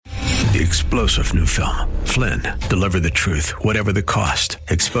The explosive new film, Flynn, deliver the truth, whatever the cost,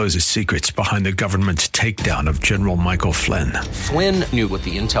 exposes secrets behind the government's takedown of General Michael Flynn. Flynn knew what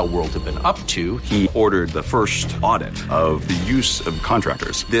the intel world had been up to. He ordered the first audit of the use of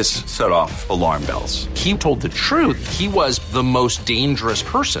contractors. This set off alarm bells. He told the truth. He was the most dangerous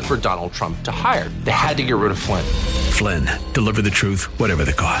person for Donald Trump to hire. They had to get rid of Flynn. Flynn, deliver the truth, whatever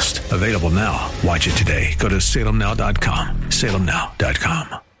the cost. Available now. Watch it today. Go to salemnow.com.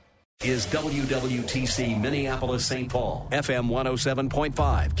 salemnow.com. Is WWTC Minneapolis St. Paul, FM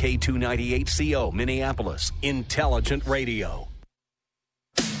 107.5, K298CO Minneapolis, Intelligent Radio.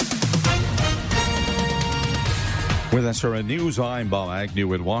 With SRN News, I'm Bob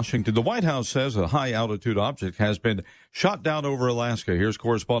Agnew in Washington. The White House says a high-altitude object has been shot down over Alaska. Here's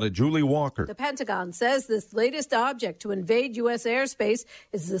correspondent Julie Walker. The Pentagon says this latest object to invade U.S. airspace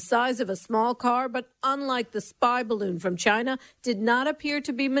is the size of a small car, but unlike the spy balloon from China, did not appear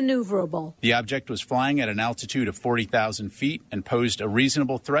to be maneuverable. The object was flying at an altitude of 40,000 feet and posed a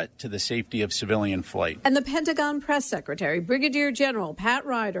reasonable threat to the safety of civilian flight. And the Pentagon press secretary, Brigadier General Pat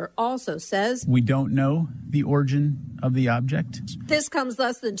Ryder, also says, "We don't know the origin of the object." This comes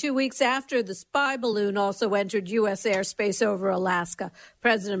less than 2 weeks after the spy balloon also entered U.S. airspace over Alaska.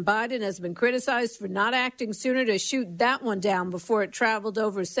 President Biden has been criticized for not acting sooner to shoot that one down before it traveled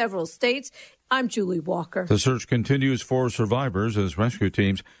over several states. I'm Julie Walker. The search continues for survivors as rescue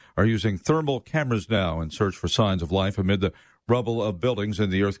teams are using thermal cameras now in search for signs of life amid the rubble of buildings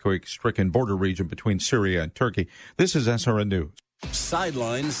in the earthquake-stricken border region between Syria and Turkey. This is SRN News.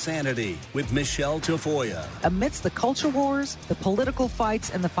 Sideline Sanity with Michelle Tafoya. Amidst the culture wars, the political fights,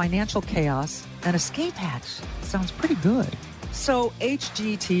 and the financial chaos, an escape hatch sounds pretty good. So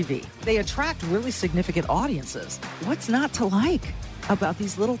HGTV, they attract really significant audiences. What's not to like about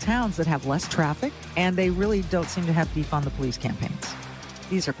these little towns that have less traffic, and they really don't seem to have defund the police campaigns?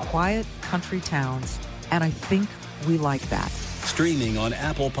 These are quiet country towns, and I think we like that. Streaming on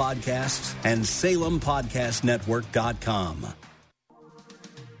Apple Podcasts and SalemPodcastNetwork.com.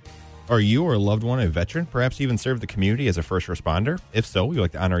 Are you or a loved one a veteran, perhaps even served the community as a first responder? If so, we'd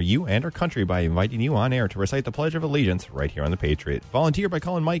like to honor you and our country by inviting you on air to recite the Pledge of Allegiance right here on The Patriot. Volunteer by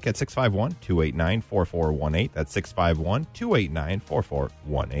calling Mike at 651-289-4418. That's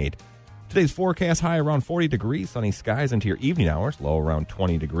 651-289-4418. Today's forecast, high around 40 degrees, sunny skies into your evening hours, low around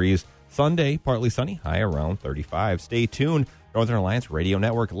 20 degrees. Sunday, partly sunny, high around 35. Stay tuned. Northern Alliance Radio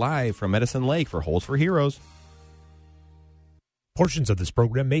Network live from Medicine Lake for Holes for Heroes. Portions of this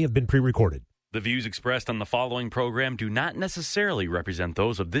program may have been pre-recorded. The views expressed on the following program do not necessarily represent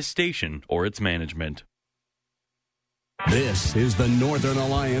those of this station or its management. This is the Northern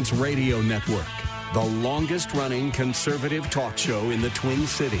Alliance Radio Network, the longest-running conservative talk show in the Twin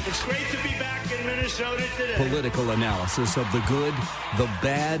Cities. It's great to be back in Minnesota today. Political analysis of the good, the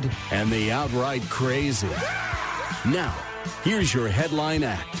bad, and the outright crazy. Now, here's your headline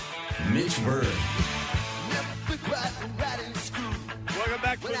act, Mitch Berg. Welcome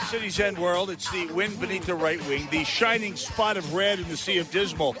back to the City's End world. It's the wind beneath the right wing, the shining spot of red in the sea of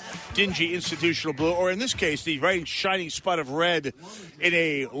dismal, dingy institutional blue, or in this case, the shining spot of red in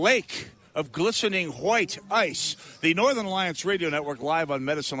a lake of glistening white ice. The Northern Alliance Radio Network live on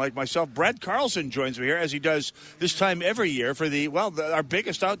Medicine Lake. Myself, Brad Carlson, joins me here, as he does this time every year for our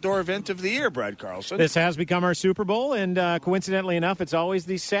biggest outdoor event of the year, Brad Carlson. This has become our Super Bowl, and coincidentally enough, it's always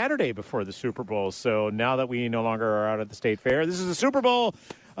the Saturday before the Super Bowl. So now that we no longer are out at the State Fair, this is a Super Bowl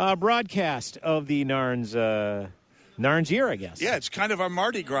broadcast of the Narns year, I guess. Yeah, it's kind of our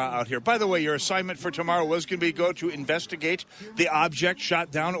Mardi Gras out here. By the way, your assignment for tomorrow was going to be go to investigate the object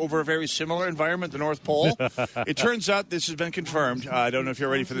shot down over a very similar environment, the North Pole. It turns out this has been confirmed. I don't know if you're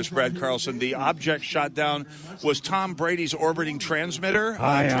ready for this, Brad Carlson. The object shot down was Tom Brady's orbiting transmitter,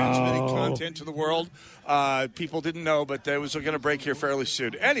 transmitting content to the world. People didn't know, but it was going to break here fairly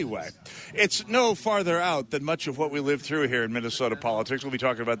soon. Anyway, it's no farther out than much of what we live through here in Minnesota politics. We'll be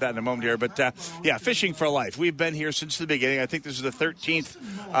talking about that in a moment here. But, Fishing for Life. We've been here since the beginning. I think this is the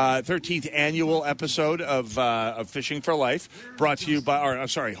 13th annual episode of Fishing for Life, brought to you by,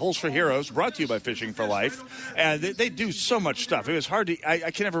 Holes for Heroes, brought to you by Fishing for Life. And they do so much stuff. It was hard to,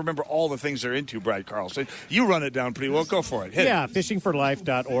 I can never remember all the things they're into, Brad Carlson. You run it down pretty well. Go for it.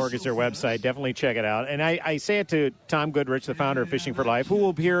 Fishingforlife.org is their website. Definitely check it out. And I say it to Tom Goodrich, the founder of Fishing for Life, who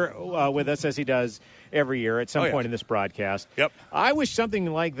will be here with us as he does every year at some point in this broadcast. Yep. I wish something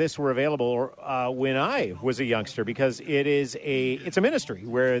like this were available when I was a youngster, because it's a ministry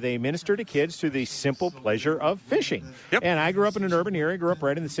where they minister to kids through the simple pleasure of fishing. Yep. And I grew up in an urban area, grew up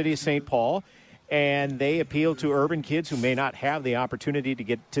right in the city of St. Paul, and they appeal to urban kids who may not have the opportunity to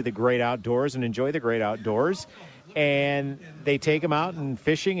get to the great outdoors and enjoy the great outdoors. and they take them out and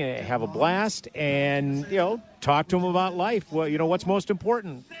fishing and have a blast, and talk to them about life. Well, what's most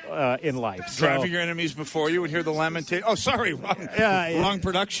important in life. Driving your enemies before you and hear the lamentation. Oh, sorry, wrong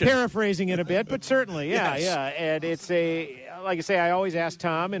production. Paraphrasing it a bit, but certainly, Yes. And it's like I say, I always ask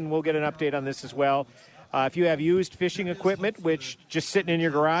Tom, and we'll get an update on this as well. If you have used fishing equipment, which just sitting in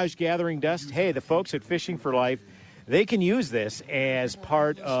your garage gathering dust, hey, the folks at Fishing for Life, they can use this as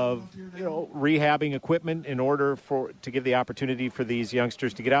part of rehabbing equipment in order to give the opportunity for these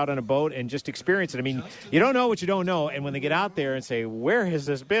youngsters to get out on a boat and just experience it. I mean, you don't know what you don't know, and when they get out there and say, "Where has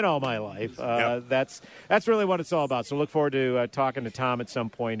this been all my life?" That's really what it's all about. So look forward to talking to Tom at some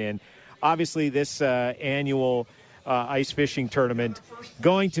point. And obviously, this annual ice fishing tournament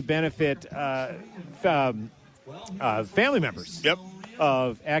going to benefit family members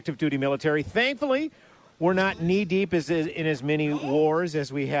of active duty military. Thankfully, we're not knee-deep in as many wars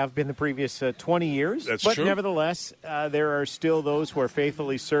as we have been the previous 20 years. That's but true. Nevertheless, there are still those who are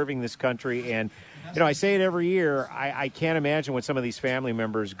faithfully serving this country. And, I say it every year, I can't imagine what some of these family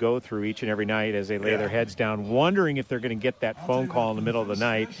members go through each and every night as they lay their heads down, wondering if they're going to get that phone call in the middle of the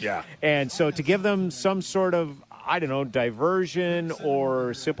night. Yeah. And so to give them some sort of, diversion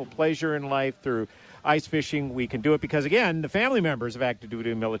or simple pleasure in life through ice fishing, we can do it because, again, the family members of active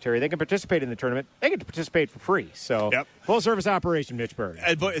duty military, they can participate in the tournament. They get to participate for free. So, full-service operation, Mitch Berg.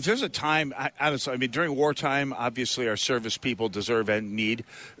 But if there's a time, honestly, during wartime, obviously our service people deserve and need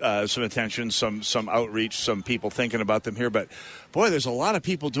some attention, some outreach, some people thinking about them here. But, boy, there's a lot of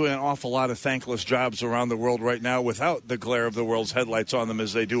people doing an awful lot of thankless jobs around the world right now without the glare of the world's headlights on them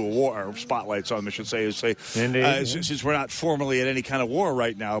as they do a war, or spotlights on them, I should say. Since we're not formally at any kind of war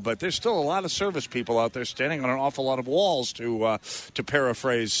right now, but there's still a lot of service people out there standing on an awful lot of walls, to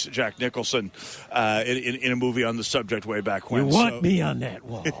paraphrase Jack Nicholson in a movie on the subject way back when. You want me on that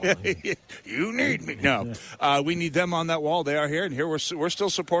wall. You need me. No, we need them on that wall. They are here, and here we're still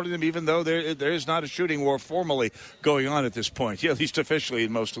supporting them, even though there is not a shooting war formally going on at this point, at least officially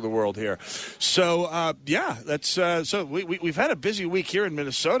in most of the world here. So, that's so we've had a busy week here in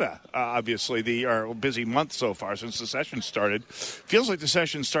Minnesota, obviously, or busy month so far since the session started. Feels like the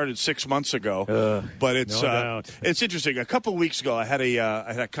session started 6 months ago. But it's interesting. A couple weeks ago, I had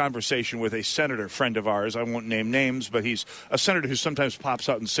a conversation with a senator friend of ours. I won't name names, but he's a senator who sometimes pops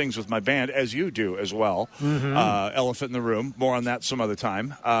out and sings with my band, as you do as well. Mm-hmm. Elephant in the Room. More on that some other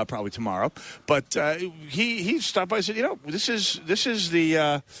time, probably tomorrow. But he stopped by and said, this is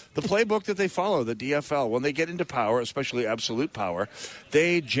the playbook that they follow, the DFL. When they get into power, especially absolute power,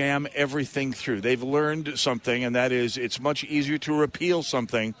 they jam everything through. They've learned something, and that is it's much easier to repeal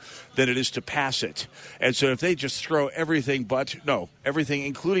something than it is to pass it. And so if they just throw everything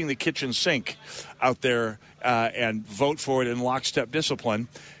including the kitchen sink out there and vote for it in lockstep discipline,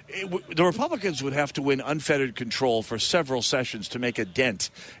 the Republicans would have to win unfettered control for several sessions to make a dent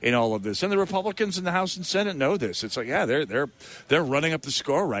in all of this. And the Republicans in the House and Senate know this. It's like, they're running up the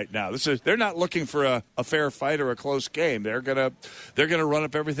score right now. They're not looking for a fair fight or a close game. They're gonna run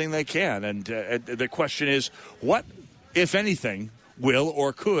up everything they can. And the question is, what, if anything, will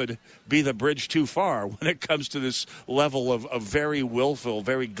or could be the bridge too far when it comes to this level of very willful,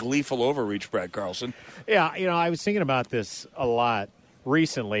 very gleeful overreach, Brad Carlson? Yeah, I was thinking about this a lot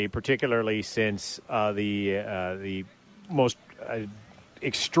recently, particularly since the most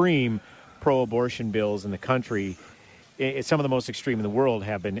extreme pro-abortion bills in the country, some of the most extreme in the world,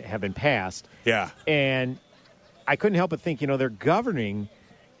 have been passed. Yeah. And I couldn't help but think, they're governing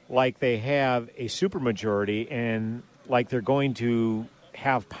like they have a supermajority and like they're going to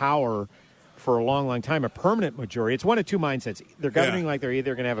have power for a long, long time, a permanent majority. It's one of two mindsets. They're governing like they're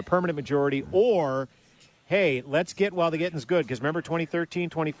either going to have a permanent majority or, hey, let's get while the getting's good. Because remember 2013,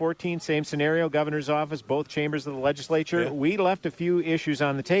 2014, same scenario, governor's office, both chambers of the legislature. Yeah. We left a few issues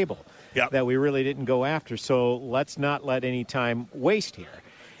on the table that we really didn't go after. So let's not let any time waste here.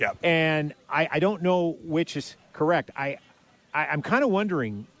 Yep. And I don't know which is correct. I'm kind of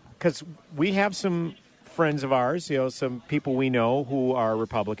wondering, because we have some friends of ours, some people we know who are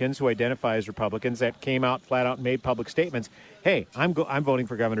Republicans, who identify as Republicans, that came out flat out and made public statements. Hey, I'm voting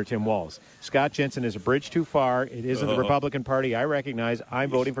for Governor Tim Walz. Scott Jensen is a bridge too far. It isn't the Republican Party. I recognize. I'm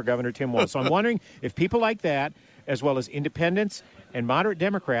voting for Governor Tim Walz. So I'm wondering if people like that, as well as independents and moderate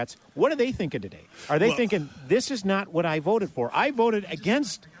Democrats, what are they thinking today? Are they thinking, this is not what I voted for? I voted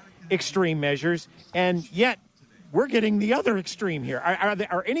against extreme measures, and yet we're getting the other extreme here.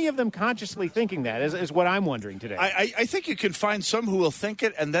 Are any of them consciously thinking that, is what I'm wondering today? I think you can find some who will think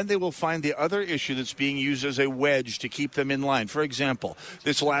it, and then they will find the other issue that's being used as a wedge to keep them in line. For example,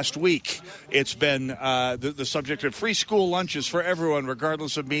 this last week, it's been the subject of free school lunches for everyone,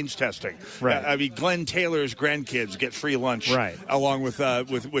 regardless of means testing. Right. I mean, Glenn Taylor's grandkids get free lunch, along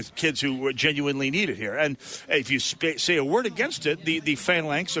with kids who genuinely need it here. And if you say a word against it, the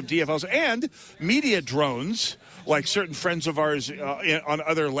phalanx of DFLs and media drones, like certain friends of ours on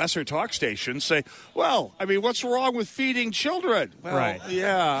other lesser talk stations, say, well, I mean, what's wrong with feeding children? Well, right.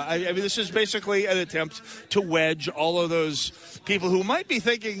 Yeah. I mean, this is basically an attempt to wedge all of those people who might be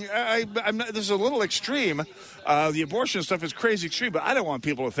thinking, this is a little extreme. The abortion stuff is crazy extreme, but I don't want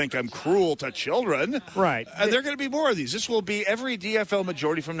people to think I'm cruel to children. Right. And there are going to be more of these. This will be every DFL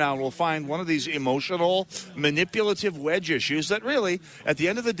majority from now, and we'll find one of these emotional, manipulative wedge issues that really, at the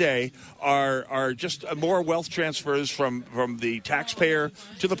end of the day, are just more wealth transfers from the taxpayer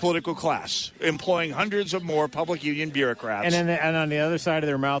to the political class, employing hundreds of more public union bureaucrats. And on the other side of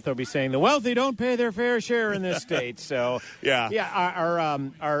their mouth, they'll be saying the wealthy don't pay their fair share in this state. So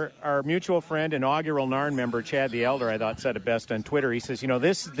our mutual friend, inaugural NARN member, Chad the Elder, I thought said it best on Twitter. He says,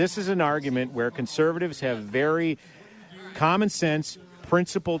 this is an argument where conservatives have very common sense,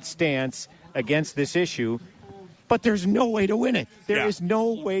 principled stance against this issue, but there's no way to win it. There is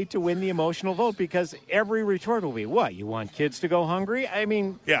no way to win the emotional vote, because every retort will be, what, you want kids to go hungry? I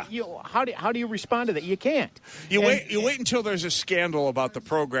mean, how do you respond to that? You can't. You wait until there's a scandal about the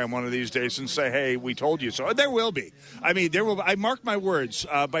program one of these days and say, hey, we told you so. And there will be. I mean, I mark my words,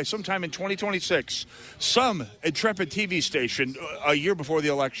 by sometime in 2026, some intrepid TV station a year before the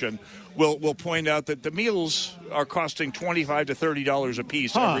election will point out that the meals are costing $25 to $30 a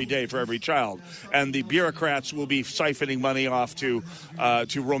piece every day for every child, and the bureaucrats will be siphoning money off to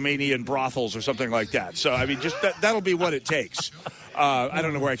Romanian brothels or something like that. So, I mean, just that'll be what it takes. I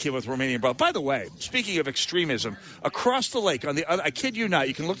don't know where I came with Romanian brothel. By the way, speaking of extremism, across the lake, on the other, I kid you not,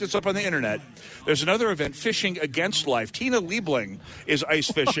 you can look this up on the internet. There's another event, Fishing Against Life. Tina Liebling is ice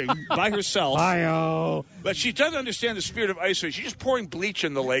fishing by herself. Hi-oh. But she doesn't understand the spirit of ice fishing. She's just pouring bleach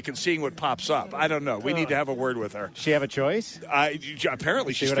in the lake and seeing what pops up. I don't know. We need to have a word with her. She have a choice?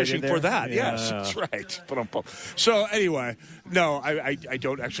 Apparently she's fishing for that. Yeah. Yes, that's right. So anyway, no, I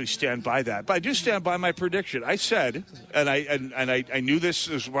don't actually stand by that. But I do stand by my prediction. I said, and I knew this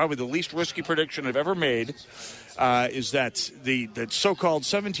is probably the least risky prediction I've ever made, is that the so-called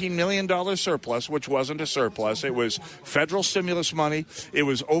 $17 million surplus, which wasn't a surplus, it was federal stimulus money. It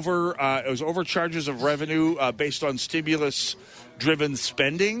was overcharges of revenue based on stimulus-driven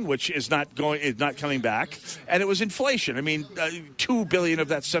spending, which is not coming back, and it was inflation. I mean, $2 billion of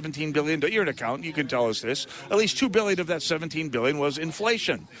that $17 billion. You're an accountant, you can tell us this. At least $2 billion of that $17 billion was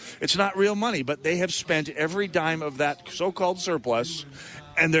inflation. It's not real money, but they have spent every dime of that so-called surplus.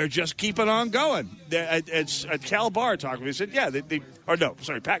 And they're just keeping on going. It's Cal Barr talking. He said, Pat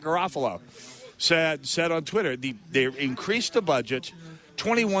Garofalo said on Twitter, they increased the budget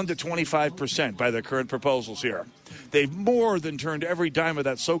 21 to 25% by their current proposals here. They've more than turned every dime of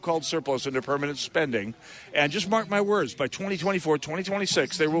that so-called surplus into permanent spending. And just mark my words, by 2024,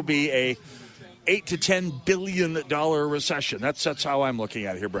 2026, there will be a $8 to $10 billion recession. That's how I'm looking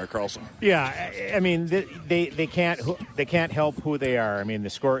at it here, Brett Carlson. Yeah, I mean they can't help who they are. I mean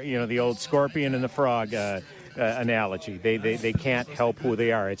the old scorpion and the frog analogy. They can't help who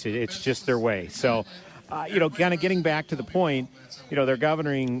they are. It's just their way. So, kind of getting back to the point, they're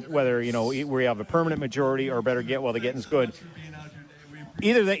governing whether we have a permanent majority or better get the getting's good.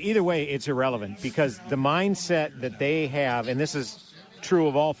 Either way, it's irrelevant, because the mindset that they have, and this is true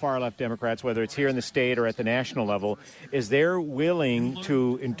of all far-left Democrats, whether it's here in the state or at the national level, is they're willing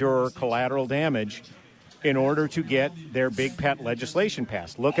to endure collateral damage in order to get their big pet legislation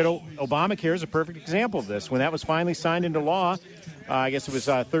passed. Look at Obamacare is a perfect example of this. When that was finally signed into law, I guess it was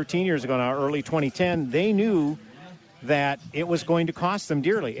 13 years ago now, early 2010, they knew that it was going to cost them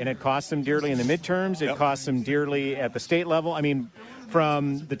dearly, and it cost them dearly in the midterms. It cost them dearly at the state level. I mean,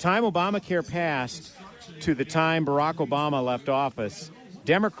 from the time Obamacare passed to the time Barack Obama left office,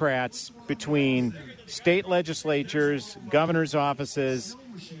 Democrats, between state legislatures, governor's offices,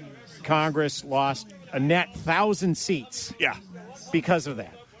 Congress, lost a net 1,000 seats. Yeah. Because of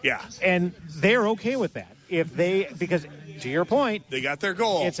that. Yeah. And they're okay with that. Because to your point, they got their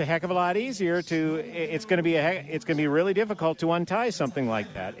goal. It's a heck of a lot easier it's going to be really difficult to untie something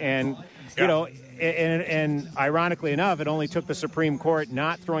like that. And and ironically enough, it only took the Supreme Court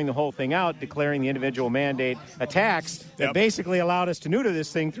not throwing the whole thing out, declaring the individual mandate a tax that basically allowed us to neuter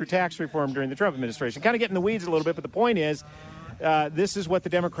this thing through tax reform during the Trump administration. Kind of getting in the weeds a little bit, but the point is, this is what the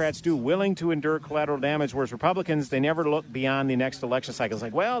Democrats do, willing to endure collateral damage, whereas Republicans, they never look beyond the next election cycle. It's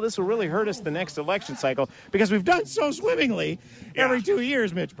like, well, this will really hurt us the next election cycle because we've done so swimmingly every 2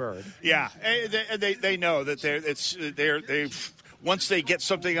 years, Mitch Berg. Yeah, they know that they've once they get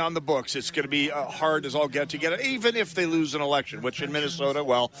something on the books, it's going to be hard as all get to get it, even if they lose an election, which in Minnesota,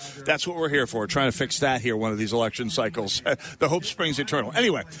 well, that's what we're here for, trying to fix that here, one of these election cycles. The hope springs eternal.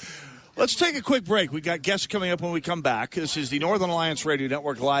 Anyway, let's take a quick break. We got guests coming up when we come back. This is the Northern Alliance Radio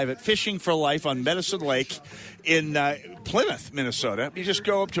Network live at Fishing for Life on Medicine Lake in Plymouth, Minnesota. You just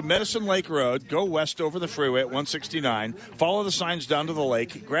go up to Medicine Lake Road, go west over the freeway at 169, follow the signs down to the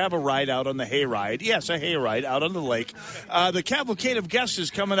lake, grab a ride out on the hayride. Yes, a hayride out on the lake. The cavalcade of guests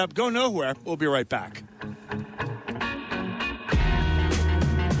is coming up. Go nowhere. We'll be right back.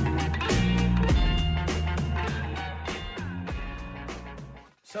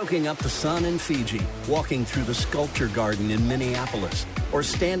 Soaking up the sun in Fiji, walking through the sculpture garden in Minneapolis, or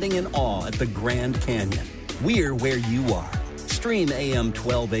standing in awe at the Grand Canyon. We're where you are. Stream AM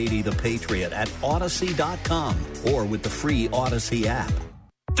 1280 The Patriot at Odyssey.com or with the free Odyssey app.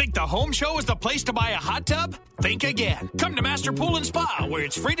 Think the Home Show is the place to buy a hot tub? Think again. Come to Master Pool and Spa, where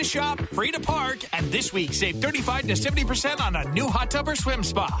it's free to shop, free to park, and this week save 35 to 70% on a new hot tub or swim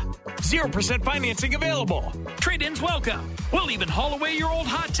spa. 0% financing available. Trade-ins welcome. We'll even haul away your old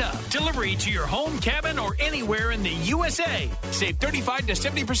hot tub. Delivery to your home, cabin, or anywhere in the USA. Save 35 to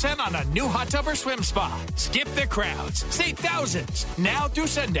 70% on a new hot tub or swim spa. Skip the crowds. Save thousands. Now through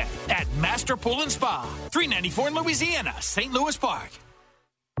Sunday at Master Pool and Spa. 394 in Louisiana, St. Louis Park.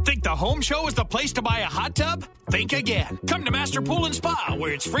 Think the Home Show is the place to buy a hot tub? Think again. Come to Master Pool and Spa,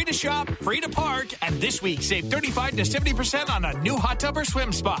 where it's free to shop, free to park, and this week save 35 to 70% on a new hot tub or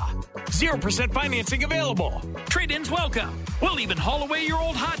swim spa. 0% financing available. Trade-ins welcome. We'll even haul away your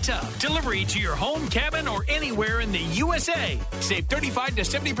old hot tub. Delivery to your home, cabin, or anywhere in the USA. Save 35 to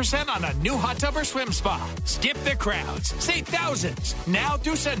 70% on a new hot tub or swim spa. Skip the crowds. Save thousands. Now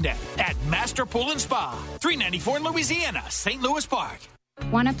through Sunday at Master Pool and Spa. 394 in Louisiana, St. Louis Park.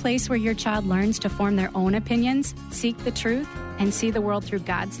 Want a place where your child learns to form their own opinions, seek the truth, and see the world through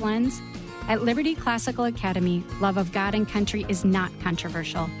God's lens? At Liberty Classical Academy, love of God and country is not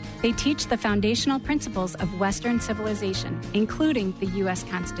controversial. They teach the foundational principles of Western civilization, including the U.S.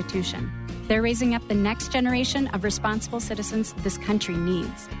 Constitution. They're raising up the next generation of responsible citizens this country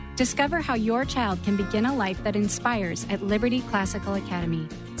needs. Discover how your child can begin a life that inspires at Liberty Classical Academy.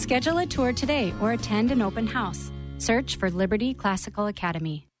 Schedule a tour today or attend an open house. Search for Liberty Classical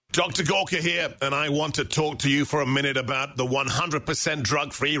Academy. Dr. Gorka here, and I want to talk to you for a minute about the 100%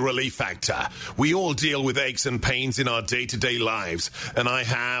 drug-free Relief Factor. We all deal with aches and pains in our day-to-day lives, and I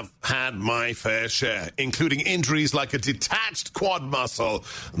have had my fair share, including injuries like a detached quad muscle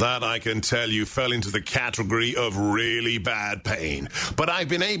that I can tell you fell into the category of really bad pain. But I've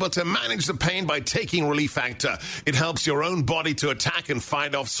been able to manage the pain by taking Relief Factor. It helps your own body to attack and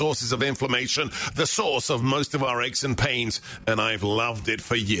fight off sources of inflammation, the source of most of our aches and pains, and I've loved it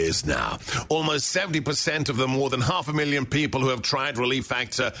for years now. Almost 70% of the more than 500,000 people who have tried Relief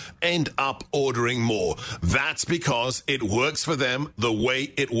Factor end up ordering more. That's because it works for them the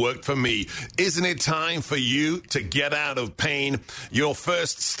way it worked for me. Isn't it time for you to get out of pain? Your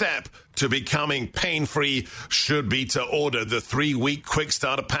first step to becoming pain-free should be to order the 3-week quick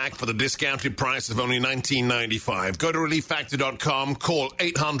starter pack for the discounted price of only $19.95. Go to relieffactor.com, call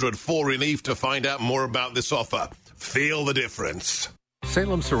 800-4RELIEF to find out more about this offer. Feel the difference.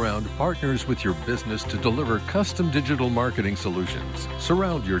 Salem Surround partners with your business to deliver custom digital marketing solutions.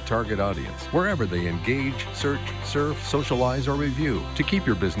 Surround your target audience wherever they engage, search, surf, socialize, or review to keep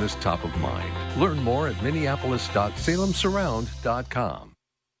your business top of mind. Learn more at minneapolis.salemsurround.com.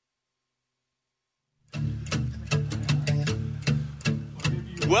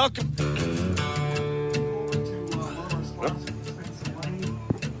 Welcome.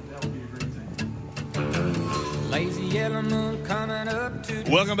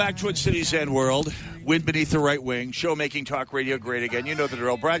 Welcome back, Twin Cities and World. Wind beneath the right wing. Show making talk radio great again. You know the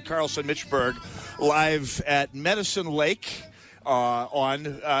drill. Brad Carlson, Mitch Berg, live at Medicine Lake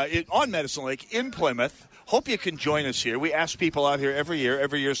on Medicine Lake in Plymouth. Hope you can join us here. We ask people out here every year.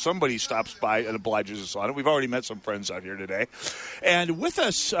 Every year somebody stops by and obliges us on it. We've already met some friends out here today. And with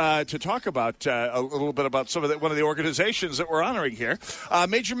us to talk about a little bit about one of the organizations that we're honoring here,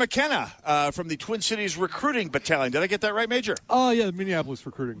 Major McKenna from the Twin Cities Recruiting Battalion. Did I get that right, Major? Yeah, the Minneapolis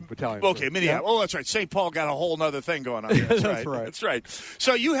Recruiting Battalion. Okay, Minneapolis. Yeah. Oh, that's right. St. Paul got a whole other thing going on here. That's right. That's right.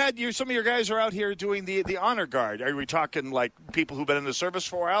 So some of your guys are out here doing the honor guard. Are we talking like people who've been in the service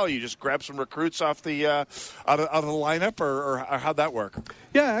for a while? Or you just grab some recruits off the out of the lineup, or how'd that work?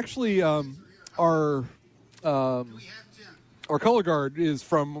 Yeah, actually, our Our color guard is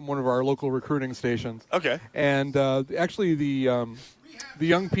from one of our local recruiting stations. Okay. And actually, the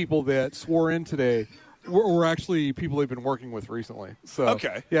young people that swore in today were actually people they've been working with recently. So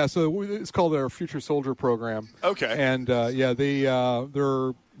okay. Yeah, so it's called our Future Soldier Program. Okay. And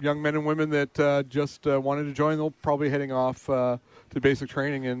they're young men and women that just wanted to join. They'll probably heading off to basic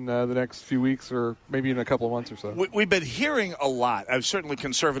training in the next few weeks or maybe in a couple of months or so. We've been hearing a lot. Certainly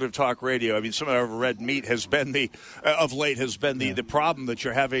conservative talk radio. I mean, some of our red meat has been the problem that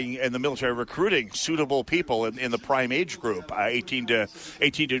you're having in the military, recruiting suitable people in the prime age group, 18 to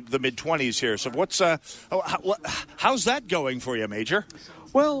the mid-20s here. So how's that going for you, Major?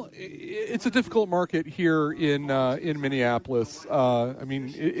 Well, it's a difficult market here in Minneapolis. I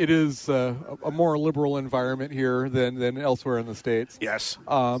mean, it is a more liberal environment here than elsewhere in the States. Yes.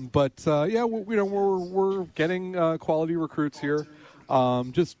 We're getting quality recruits here.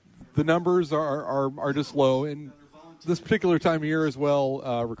 Just the numbers are just low, and this particular time of year as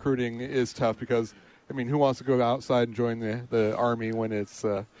well, recruiting is tough because. I mean, who wants to go outside and join the Army when it's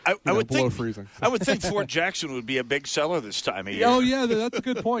below freezing? I would think Fort Jackson would be a big seller this time of year. Oh, yeah, that's a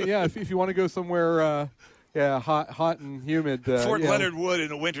good point. Yeah, if you want to go somewhere hot and humid. Fort Leonard Wood in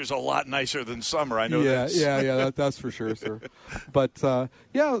the winter is a lot nicer than summer. I know that. Yeah, that's for sure, sir. But, so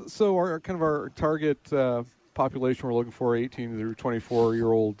our target population we're looking for, 18 through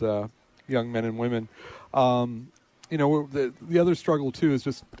 24-year-old young men and women. The other struggle, too, is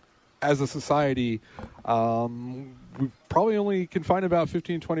just as a society, we probably only can find about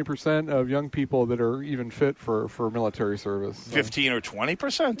 15-20% of young people that are even fit for military service. 15 or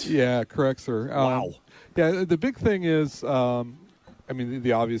 20%? Yeah, correct, sir. Wow. The big thing is,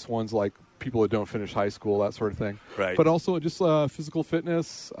 the obvious ones like people that don't finish high school, that sort of thing. Right. But also just physical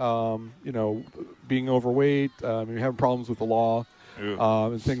fitness, being overweight, having problems with the law,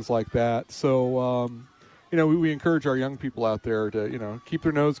 and things like that. So, we encourage our young people out there to, keep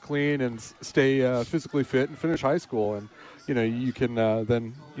their nose clean and stay physically fit and finish high school. And, you can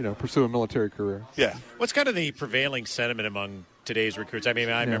then, pursue a military career. Yeah. What's kind of the prevailing sentiment among today's recruits? I mean,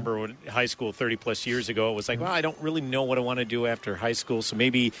 I remember when high school 30-plus years ago, it was like, well, I don't really know what I want to do after high school, so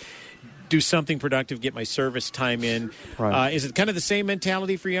maybe do something productive, get my service time in. Right. Is it kind of the same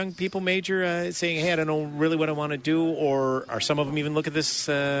mentality for young people, Major, saying, hey, I don't know really what I want to do, or are some of them even look at this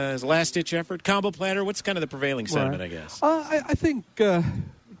as a last-ditch effort? Combo platter, what's kind of the prevailing sentiment, I guess? I think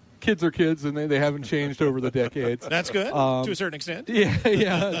kids are kids, and they haven't changed over the decades. That's good, to a certain extent. Yeah,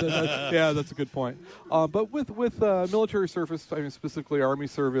 that's a good point. But with military service, specifically Army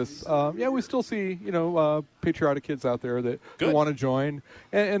service, we still see patriotic kids out there that want to join,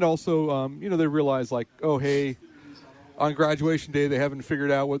 and also they realize like, oh hey, on graduation day they haven't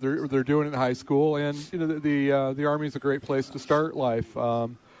figured out what they're doing in high school, and the Army is a great place to start life.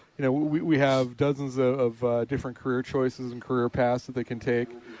 We have dozens of different career choices and career paths that they can take.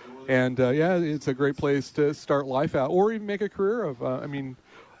 And, it's a great place to start life out or even make a career of.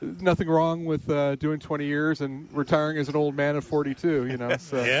 Nothing wrong with doing 20 years and retiring as an old man of 42,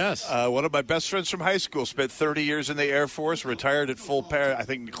 So. Yes. One of my best friends from high school spent 30 years in the Air Force, retired at full pay, I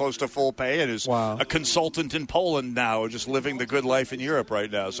think close to full pay, and is a consultant in Poland now, just living the good life in Europe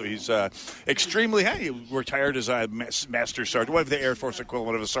right now. So he's extremely happy. He retired as a master sergeant, whatever the Air Force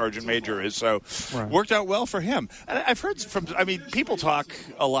equivalent of a sergeant major is. So worked out well for him. And I've heard people talk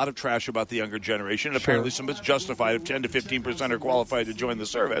a lot of trash about the younger generation, and apparently some of it's justified if 10 to 15% are qualified to join the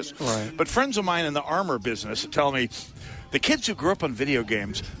service. Right. But friends of mine in the armor business tell me the kids who grew up on video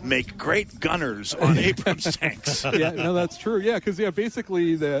games make great gunners on Abrams tanks. Yeah, no, that's true. Yeah, because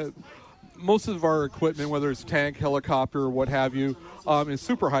basically most of our equipment, whether it's tank, helicopter, what have you, is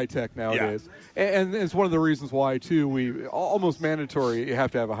super high tech nowadays. Yeah. And it's one of the reasons why too we almost mandatory you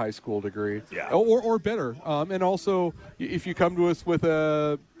have to have a high school degree, or better. And also, if you come to us with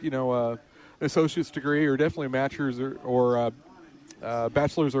an associate's degree or definitely a bachelor's or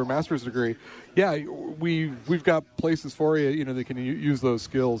bachelor's or master's degree, we've got places for you, that can use those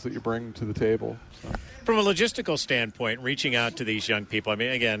skills that you bring to the table. So. From a logistical standpoint, reaching out to these young people,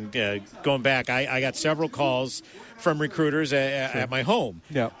 again, going back, I got several calls from recruiters at my home.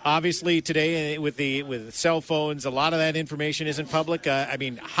 Yeah. Obviously, today with cell phones, a lot of that information isn't public.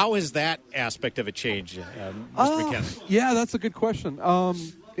 How has that aspect of it changed, Mr. McKenna? Yeah, that's a good question.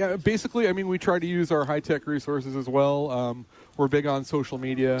 Basically, we try to use our high-tech resources as well. We're big on social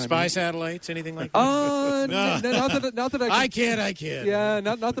media. Spy satellites, anything like that? Not that I can. I can't. Yeah,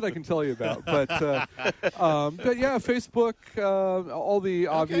 not that I can tell you about. But Facebook, all the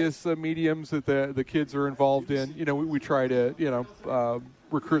obvious mediums that the kids are involved in. We try to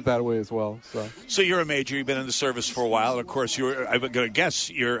recruit that way as well. So you're a major. You've been in the service for a while. And of course, I'm going to guess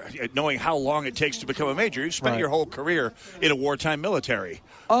you're knowing how long it takes to become a major. You've spent your whole career in a wartime military.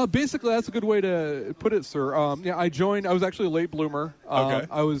 Basically, that's a good way to put it, sir. I joined. I was actually a late bloomer. Okay.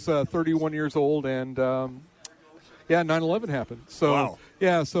 I was 31 years old, and 9/11 happened. So wow.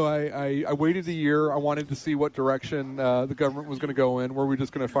 Yeah, so I waited a year. I wanted to see what direction the government was going to go in. Were we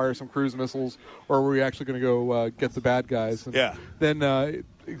just going to fire some cruise missiles, or were we actually going to go get the bad guys? And then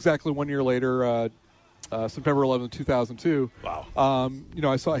exactly 1 year later, September 11th, 2002. Wow.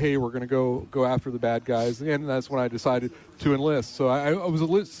 I saw, hey, we're going to go after the bad guys, and that's when I decided to enlist. So I was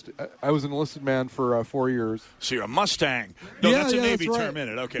an enlisted man for 4 years. So you're a Mustang. No, that's a Navy term,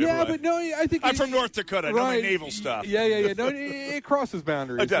 isn't it? Okay. Yeah, but no, I think I'm from North Dakota. I know my naval stuff. Yeah. No, it crosses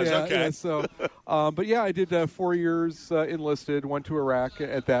boundaries. It does. Okay. Yeah, so, I did 4 years enlisted. Went to Iraq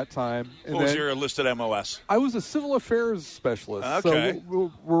at that time. And what was your enlisted MOS? I was a civil affairs specialist. Okay.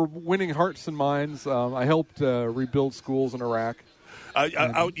 So we're winning hearts and minds. I helped rebuild schools in Iraq.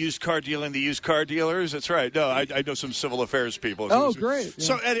 Out used car dealing, the used car dealers. That's right. No, I know some civil affairs people. Oh, great. Yeah.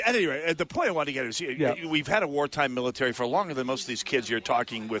 So, at any rate, the point I want to get is we've had a wartime military for longer than most of these kids you're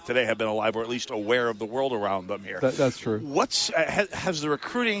talking with today have been alive, or at least aware of the world around them here. That's true. What's has the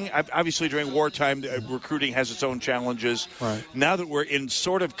recruiting? Obviously, during wartime, recruiting has its own challenges. Right. Now that we're in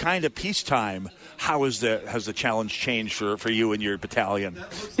sort of kind of peacetime, has the challenge changed for you and your battalion?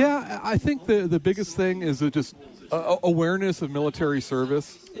 Yeah, I think the biggest thing is just awareness of military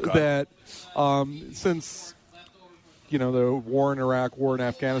service. That since the war in Iraq, war in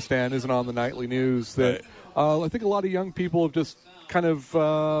Afghanistan isn't on the nightly news, that I think a lot of young people have just kind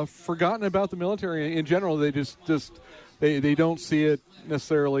of forgotten about the military in general. They they don't see it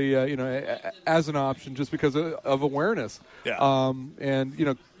necessarily as an option just because of awareness. Yeah.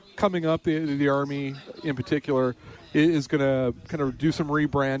 And coming up, the Army in particular is going to kind of do some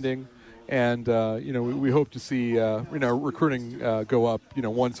rebranding. And, we hope to see, recruiting go up,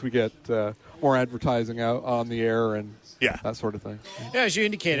 once we get more advertising out on the air and that sort of thing. Yeah, as you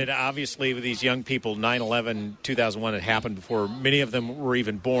indicated, obviously with these young people, 9/11, 2001 had happened before many of them were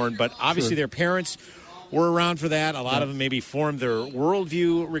even born. But obviously their parents were around for that. A lot of them maybe formed their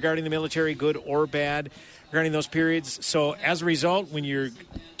worldview regarding the military, good or bad, regarding those periods. So as a result, when you're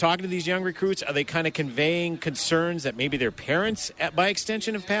talking to these young recruits, are they kind of conveying concerns that maybe their parents, by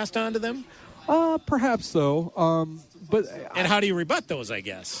extension, have passed on to them? Perhaps so. And how do you rebut those, I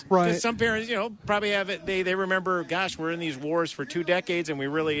guess? Right. Because some parents, probably have it. They remember, gosh, we're in these wars for 2 decades, and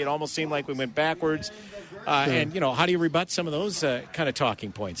it almost seemed like we went backwards. And, how do you rebut some of those kind of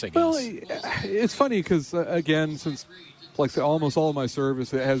talking points, I guess? Well, it's funny because, again, since almost all of my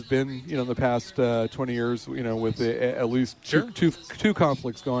service, it has been, in the past 20 years, with at least two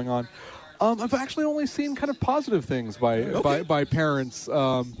conflicts going on. I've actually only seen kind of positive things by parents,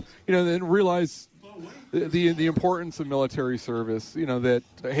 and realize the importance of military service. That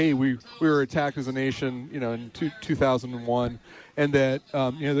hey, we were attacked as a nation, in 2001, and that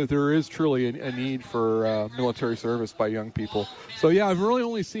that there is truly a need for military service by young people. So yeah, I've really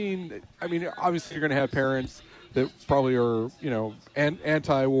only seen. I mean, obviously you're going to have parents that probably are,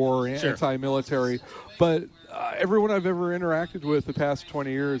 anti-war, anti-military. But everyone I've ever interacted with the past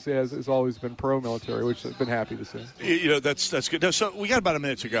 20 years has always been pro-military, which I've been happy to see. That's good. Now, so we got about a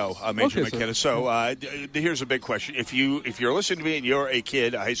minute to go, Major McKenna. So here's a big question: if you're listening to me and you're a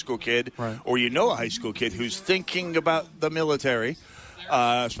kid, a high school kid, or a high school kid who's thinking about the military,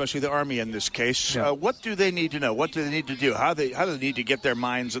 especially the Army in this case, what do they need to know? What do they need to do? How do they need to get their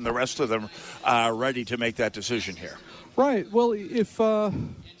minds and the rest of them ready to make that decision here? Right. Well, if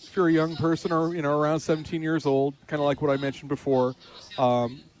you're a young person or around 17 years old, kind of like what I mentioned before,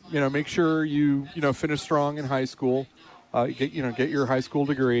 make sure you finish strong in high school, get your high school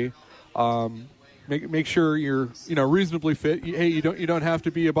degree. Make sure you're reasonably fit. Hey, you don't have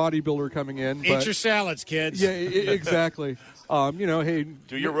to be a bodybuilder coming in. Eat your salads, kids. Yeah, exactly. Hey,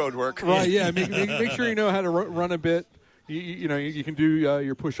 do your road work. Right. Yeah. Make sure you know how to run a bit. You can do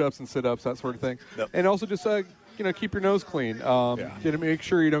your push-ups and sit-ups, that sort of thing. Yep. And also just keep your nose clean. Make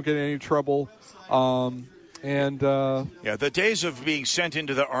sure you don't get in any trouble. The days of being sent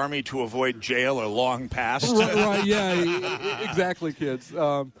into the Army to avoid jail are long past. Right, yeah, exactly, kids.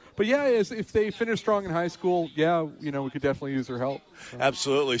 But if they finish strong in high school, we could definitely use their help.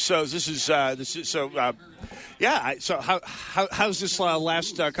 Absolutely. So So how's this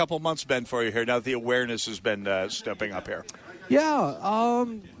last couple months been for you here? Now that the awareness has been stepping up here. Yeah,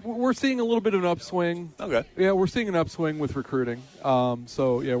 we're seeing a little bit of an upswing. Okay. Yeah, we're seeing an upswing with recruiting.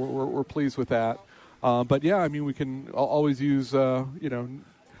 We're pleased with that. We can always use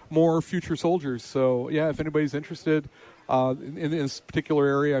more future soldiers. So if anybody's interested, in this particular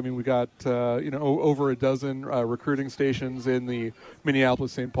area. I mean, we got over a dozen recruiting stations in the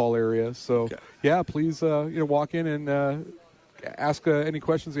Minneapolis-St. Paul area. So yeah, please walk in and ask any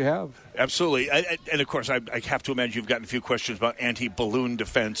questions you have. Absolutely. And of course, I have to imagine you've gotten a few questions about anti-balloon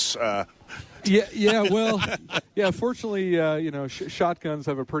defense. Fortunately, shotguns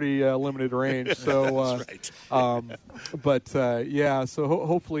have a pretty limited range. So, that's right. So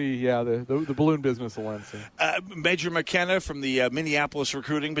hopefully, the balloon business will end soon. Major McKenna from the Minneapolis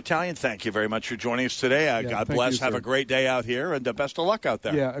Recruiting Battalion, thank you very much for joining us today. God bless. Have a great day out here, and best of luck out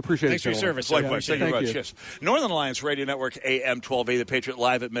there. Yeah, I appreciate it. Thanks for your service. Likewise. Thank you very much. Yes. Northern Alliance Radio Network, AM 1280, The Patriot,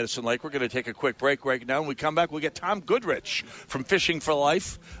 live at Medicine Lake. We're going to take a quick break right now. When we come back, we'll get Tom Goodrich from Fishing for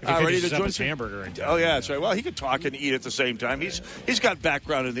Life ready to join us. Hamburger. Oh yeah, that's right. Well, he can talk and eat at the same time. He's got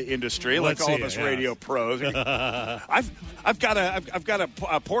background in the industry, like all of us radio pros. I've got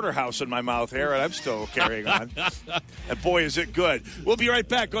a porterhouse in my mouth here, and I'm still carrying on. And boy, is it good. We'll be right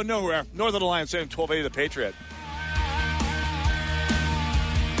back. Go nowhere. Northern Alliance, AM 1280, The Patriot.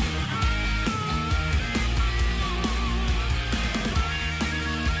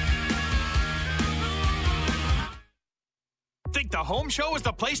 Think the Home Show is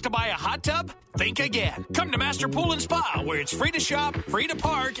the place to buy a hot tub? Think again. Come to Master Pool and Spa, where it's free to shop, free to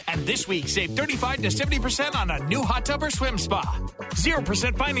park, and this week save 35 to 70% on a new hot tub or swim spa.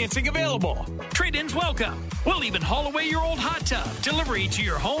 0% financing available. Trade-ins welcome. We'll even haul away your old hot tub. Delivery to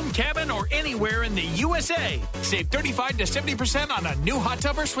your home, cabin, or anywhere in the USA. Save 35 to 70% on a new hot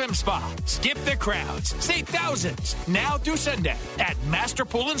tub or swim spa. Skip the crowds. Save thousands. Now through Sunday at Master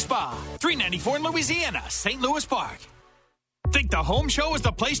Pool and Spa. 394 in Louisiana, St. Louis Park. Think the Home Show is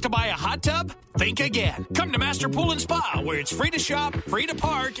the place to buy a hot tub? Think again. Come to Master Pool and Spa, where it's free to shop, free to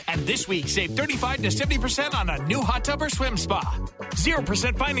park, and this week save 35 to 70% on a new hot tub or swim spa.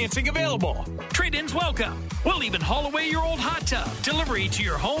 0% financing available. Trade-ins welcome. We'll even haul away your old hot tub. Delivery to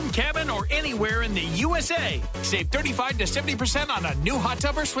your home, cabin, or anywhere in the USA. Save 35 to 70% on a new hot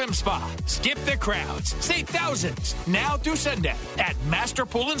tub or swim spa. Skip the crowds. Save thousands. Now through Sunday at Master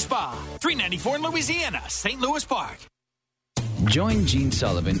Pool and Spa. 394 in Louisiana, St. Louis Park. Join Gene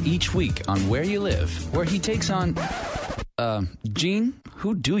Sullivan each week on Where You Live, where he takes on... Gene,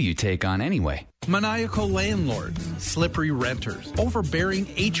 who do you take on anyway? Maniacal landlords, slippery renters, overbearing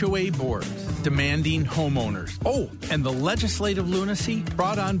HOA boards, demanding homeowners. Oh, and the legislative lunacy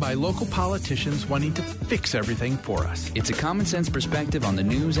brought on by local politicians wanting to fix everything for us. It's a common sense perspective on the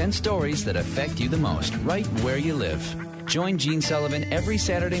news and stories that affect you the most, right where you live. Join Gene Sullivan every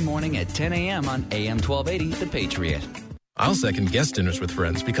Saturday morning at 10 a.m. on AM 1280, The Patriot. I'll second guest dinners with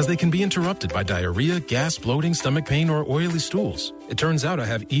friends because they can be interrupted by diarrhea, gas, bloating, stomach pain, or oily stools. It turns out I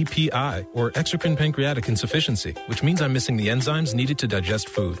have EPI, or exocrine pancreatic insufficiency, which means I'm missing the enzymes needed to digest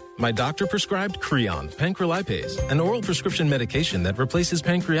food. My doctor prescribed Creon, pancrelipase, an oral prescription medication that replaces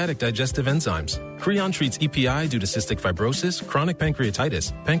pancreatic digestive enzymes. Creon treats EPI due to cystic fibrosis, chronic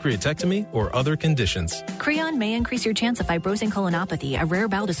pancreatitis, pancreatectomy, or other conditions. Creon may increase your chance of fibrosing colonopathy, a rare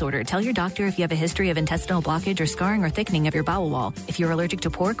bowel disorder. Tell your doctor if you have a history of intestinal blockage or scarring or thickening of your bowel wall, if you're allergic to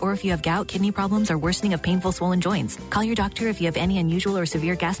pork, or if you have gout, kidney problems, or worsening of painful swollen joints. Call your doctor if you have any unusual or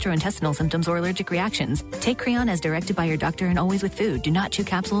severe gastrointestinal symptoms or allergic reactions. Take Creon as directed by your doctor and always with food. Do not chew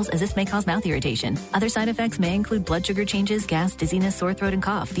capsules, as this may cause mouth irritation. Other side effects may include blood sugar changes, gas, dizziness, sore throat, and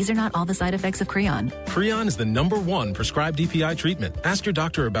cough. These are not all the side effects of Creon. Creon is the #1 prescribed EPI treatment. Ask your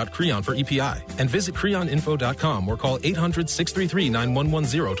doctor about Creon for EPI and visit creoninfo.com or call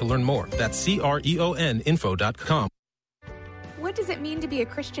 800-633-9110 to learn more. That's CREONinfo.com. What does it mean to be a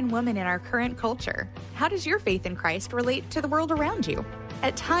Christian woman in our current culture? How does your faith in Christ relate to the world around you?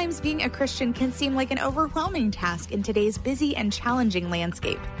 At times, being a Christian can seem like an overwhelming task in today's busy and challenging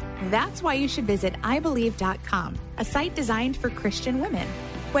landscape. That's why you should visit ibelieve.com, a site designed for Christian women.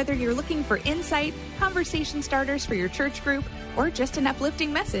 Whether you're looking for insight, conversation starters for your church group, or just an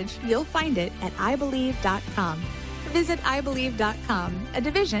uplifting message, you'll find it at ibelieve.com. Visit ibelieve.com, a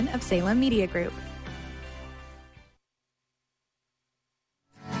division of Salem Media Group.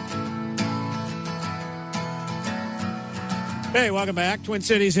 Hey, welcome back. Twin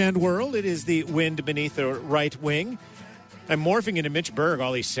Cities and World. It is the wind beneath the right wing. I'm morphing into Mitch Berg.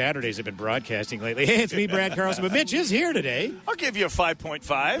 All these Saturdays I've been broadcasting lately. Hey, it's me, Brad Carlson. But Mitch is here today. I'll give you a 5.5.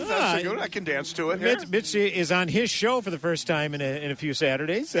 That's good. I can dance to it here. Mitch is on his show for the first time in a few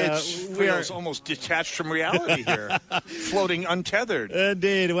Saturdays. We are almost detached from reality here, floating untethered.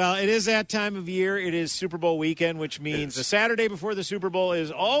 Indeed. Well, it is that time of year. It is Super Bowl weekend, which means the Saturday before the Super Bowl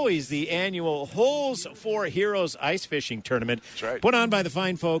is always the annual Holes for Heroes ice fishing tournament. That's right. Put on by the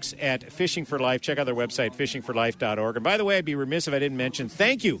fine folks at Fishing for Life. Check out their website, fishingforlife.org. And by the way, I'd be remiss if I didn't mention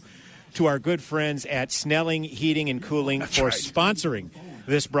thank you to our good friends at Snelling Heating and Cooling for sponsoring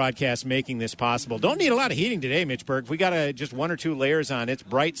this broadcast, making this possible. Don't need a lot of heating today, Mitch Berg. We got just 1 or 2 layers on. It's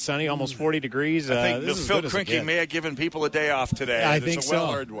bright, sunny, almost 40 degrees. I think Phil Krinking may have given people a day off today. I think it's a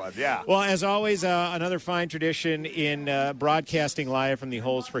well-earned one, yeah. Well, as always, another fine tradition in broadcasting live from the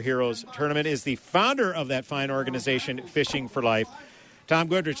Holes for Heroes tournament is the founder of that fine organization, Fishing for Life, Tom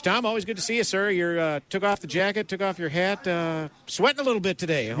Goodrich. Tom, always good to see you, sir. You took off the jacket, took off your hat, sweating a little bit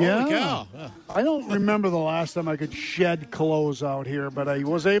today. Holy cow. I don't remember the last time I could shed clothes out here, but I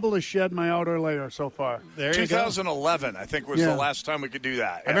was able to shed my outer layer so far. There you go. 2011, I think, was the last time we could do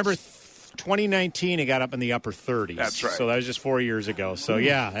that. Yes. I remember 2019, it got up in the upper 30s. That's right. So that was just 4 years ago. So,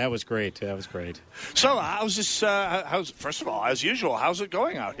 yeah, that was great. That was great. So how's this, first of all, as usual, how's it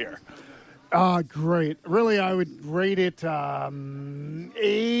going out here? Great. Really, I would rate it an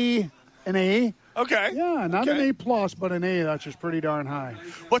A. Okay. Yeah, not an A plus, but an A. That's just pretty darn high.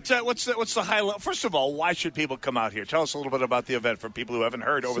 What's the high level? First of all, why should people come out here? Tell us a little bit about the event for people who haven't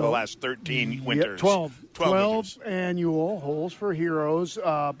heard over the last 13 winters. 12 annual Holes for Heroes,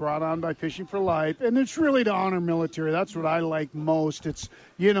 brought on by Fishing for Life, and it's really to honor military. That's what I like most. It's,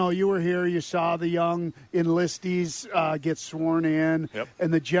 you were here, you saw the young enlistees get sworn in,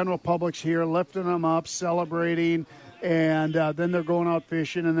 and the general public's here lifting them up, celebrating. And then they're going out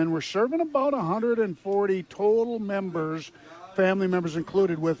fishing, and then we're serving about 140 total members, family members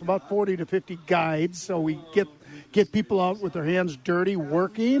included, with about 40 to 50 guides. So we get people out with their hands dirty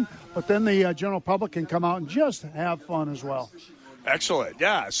working, but then the general public can come out and just have fun as well. Excellent.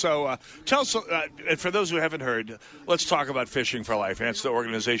 Yeah. So tell us, and for those who haven't heard, let's talk about Fishing for Life. And it's the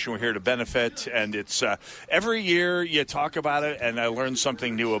organization we're here to benefit. And it's every year you talk about it, and I learn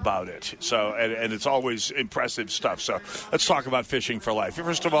something new about it. So, and it's always impressive stuff. So let's talk about Fishing for Life.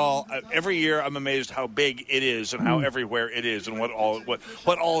 First of all, every year I'm amazed how big it is and how everywhere it is and what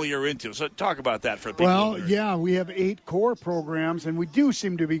all you're into. So talk about that for people. Well, yeah, we have 8 core programs, and we do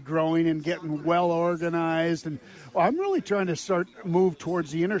seem to be growing and getting well organized. And I'm really trying to move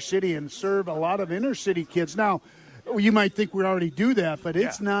towards the inner city and serve a lot of inner city kids. Now, you might think we already do that, but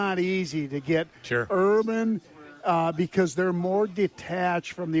it's not easy to get urban because they're more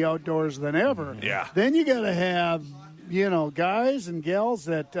detached from the outdoors than ever. Yeah. Then you got to have, guys and gals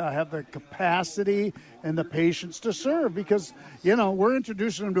that have the capacity and the patience to serve because, we're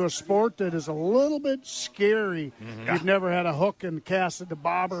introducing them to a sport that is a little bit scary. You've never had a hook and cast at the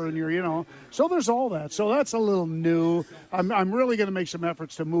bobber and you're, so there's all that. So that's a little new. I'm really going to make some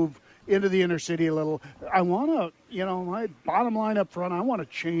efforts to move into the inner city a little. I want to, my bottom line up front, I want to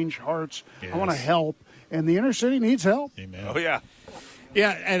change hearts. Yes. I want to help. And the inner city needs help. Amen. Oh, yeah.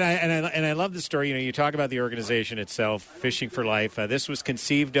 Yeah, and I love the story. You talk about the organization itself, Fishing for Life. This was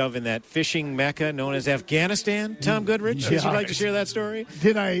conceived of in that fishing mecca known as Afghanistan. Tom Goodrich, would you like to share that story?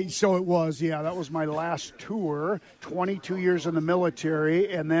 Did I? So it was, yeah. That was my last tour, 22 years in the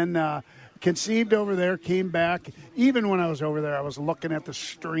military, and then conceived over there, came back. Even when I was over there, I was looking at the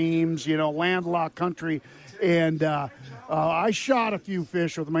streams, landlocked country, and I shot a few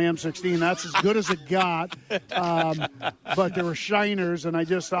fish with my M16. That's as good as it got. But there were shiners, and I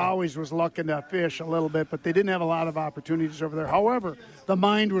just always was looking to fish a little bit, but they didn't have a lot of opportunities over there. However, the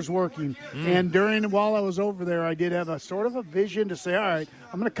mind was working. And while I was over there, I did have a sort of a vision to say, all right,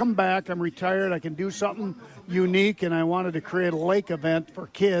 I'm going to come back. I'm retired. I can do something unique, and I wanted to create a lake event for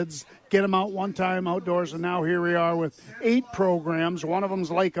kids, get them out one time outdoors, and now here we are with 8 programs. One of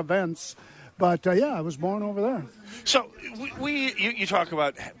them's lake events. But, I was born over there. So you talk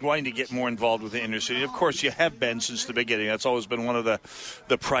about wanting to get more involved with the inner city. Of course, you have been since the beginning. That's always been one of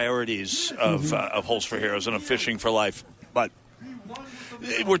the priorities of Holes for Heroes and of Fishing for Life. But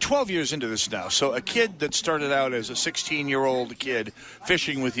we're 12 years into this now. So a kid that started out as a 16-year-old kid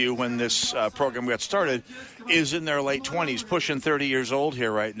fishing with you when this program got started is in their late 20s, pushing 30 years old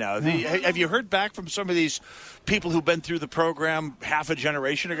here right now. Have you heard back from some of these people who've been through the program half a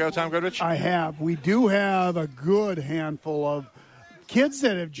generation ago, Tom Goodrich? I have. We do have a good handful of kids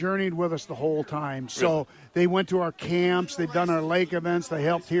that have journeyed with us the whole time. So they went to our camps, they've done our lake events, they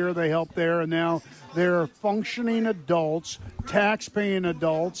helped here, they helped there, and now they're functioning adults, tax-paying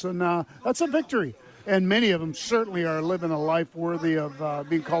adults, and that's a victory. And many of them certainly are living a life worthy of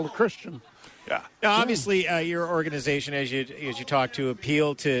being called a Christian. Yeah. Now, obviously, your organization, as you talk to,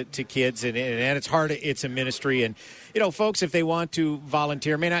 appeal to kids, and at its heart, it's a ministry. And folks, if they want to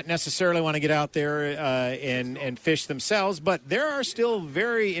volunteer, may not necessarily want to get out there and fish themselves, but there are still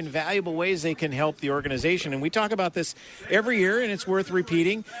very invaluable ways they can help the organization. And we talk about this every year, and it's worth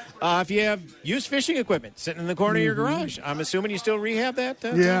repeating. If you have used fishing equipment sitting in the corner of your garage, I'm assuming you still rehab that.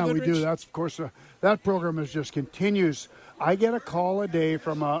 Yeah, we do. That's of course that program is just continues. I get a call a day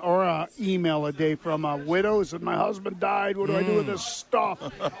from or a email a day from a widow said, my husband died. What do I do with this stuff?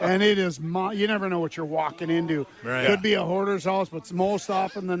 And it is, you never know what you're walking into. Right. Could be a hoarder's house, but most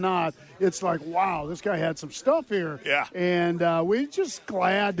often than not, it's like, wow, this guy had some stuff here. Yeah. And we're just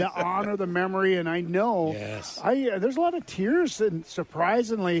glad to honor the memory. And I know there's a lot of tears, and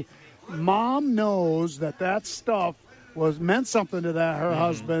surprisingly, Mom knows that stuff meant something to her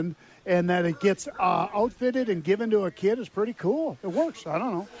husband. And that it gets outfitted and given to a kid is pretty cool. It works. I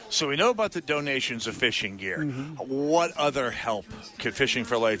don't know. So we know about the donations of fishing gear. Mm-hmm. What other help could Fishing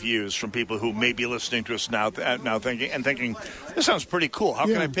for Life use from people who may be listening to us now thinking, this sounds pretty cool. How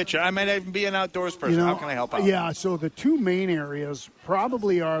can I pitch it? I might even be an outdoors person. How can I help out? Yeah, so the two main areas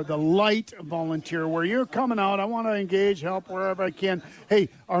probably are the light volunteer, where you're coming out, I want to engage, help wherever I can. Hey,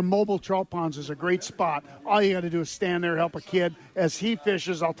 our mobile trout ponds is a great spot. All you got to do is stand there, help a kid. As he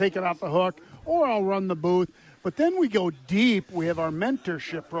fishes, I'll take it off the hook, or I'll run the booth. But then we go deep. We have our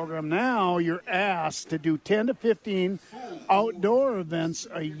mentorship program. Now you're asked to do 10 to 15 outdoor events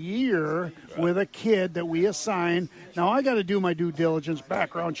a year with a kid that we assign. Now I got to do my due diligence,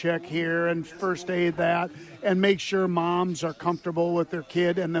 background check here and first aid that, and make sure moms are comfortable with their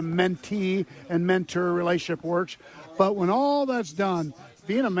kid and the mentee and mentor relationship works. But when all that's done,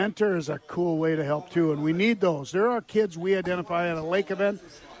 being a mentor is a cool way to help too, and we need those. There are kids we identify at a lake event.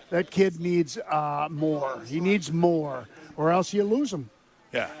 That kid needs more. He needs more, or else you lose him.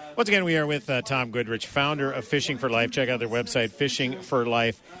 Yeah. Once again, we are with Tom Goodrich, founder of Fishing for Life. Check out their website,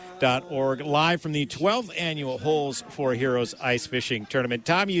 fishingforlife.org. Live from the 12th annual Holes for Heroes Ice Fishing Tournament.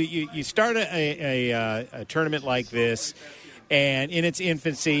 Tom, you start a tournament like this, and in its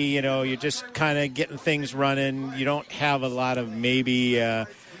infancy, you're just kind of getting things running. You don't have a lot of maybe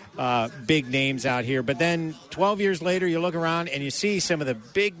big names out here. But then 12 years later, you look around and you see some of the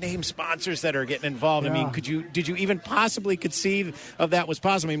big name sponsors that are getting involved. Yeah. I mean, did you even possibly conceive of that was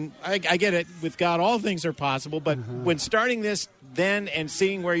possible? I mean, I get it. With God, all things are possible. But when starting this then and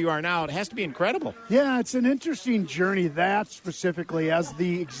seeing where you are now, it has to be incredible. Yeah, it's an interesting journey. That specifically, as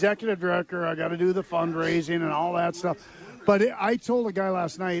the executive director, I got to do the fundraising and all that stuff. But I told a guy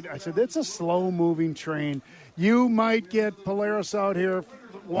last night, I said, it's a slow-moving train. You might get Polaris out here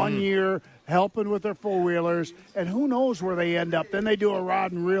one year helping with their four-wheelers, and who knows where they end up. Then they do a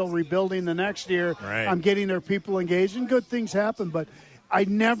rod and reel rebuilding the next year. Right. I'm getting their people engaged, and good things happen. But I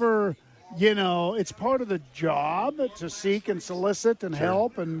never, it's part of the job to seek and solicit and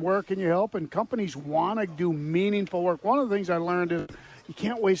help, and where can you help? And companies want to do meaningful work. One of the things I learned is you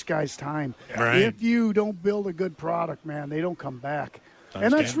can't waste guys' time. Right. If you don't build a good product, man, they don't come back.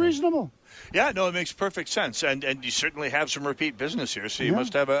 And that's reasonable. Yeah, no, it makes perfect sense. And you certainly have some repeat business here, so you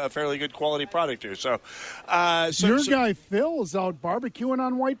must have a fairly good quality product here. So, Your guy Phil is out barbecuing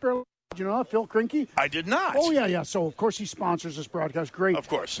on White Bear. Did you know that, Phil Krinke? I did not. Oh, yeah. So, of course, he sponsors this broadcast. Great. Of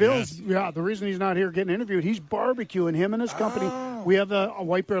course. Phil's, the reason he's not here getting interviewed, he's barbecuing, him and his company. We have a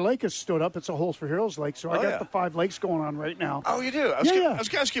White Bear Lake has stood up. It's a Holes for Heroes lake, so I got the 5 lakes going on right now. Oh, you do? I was going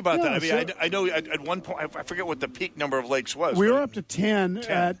to ask you about that. I mean, I know at one point, I forget what the peak number of lakes was. We were up to 10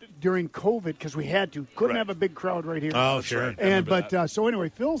 during COVID because we had to. Couldn't have a big crowd right here. Oh, sure. And so anyway,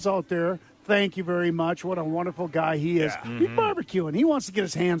 Phil's out there. Thank you very much. What a wonderful guy he is. He's barbecuing. He wants to get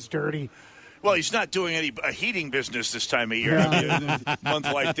his hands dirty. Well, he's not doing any heating business this time of year. A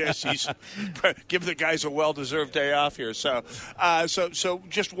month like this, he's give the guys a well-deserved day off here. So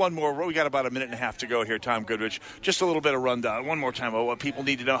just one more. We got about a minute and a half to go here, Tom Goodrich. Just a little bit of rundown. One more time about what people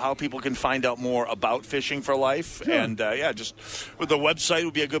need to know, how people can find out more about Fishing for Life, and just with the website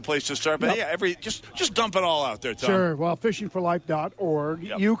would be a good place to start. But just dump it all out there, Tom. Sure. Well, fishingforlife.org.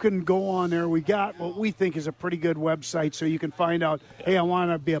 Yep. You can go on there. We got what we think is a pretty good website, so you can find out. Hey, I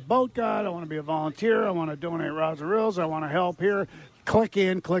want to be a boat guide. I want to be a volunteer. I want to donate rods and reels. I want to help here. Click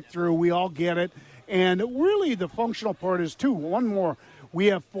in, click through. We all get it. And really the functional part is two. One more. We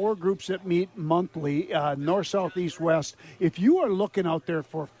have 4 groups that meet monthly, north, south, east, west. If you are looking out there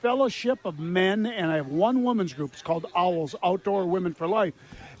for fellowship of men, and I have one women's group, it's called OWLS, Outdoor Women for Life,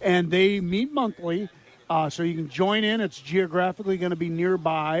 and they meet monthly, so you can join in. It's geographically going to be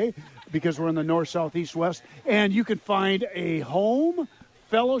nearby because we're in the north, south, east, west. And you can find a home,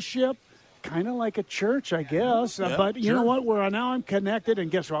 fellowship, kind of like a church, I guess. But you know what? Now I'm connected,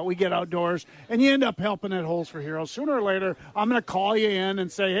 and guess what? We get outdoors, and you end up helping at Holes for Heroes. Sooner or later, I'm going to call you in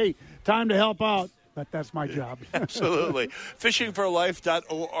and say, hey, time to help out. but that's my job. Absolutely.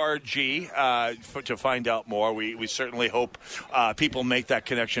 Fishingforlife.org to find out more. We certainly hope people make that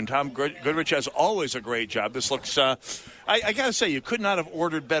connection. Tom Goodrich has always a great job. This looks, I got to say, you could not have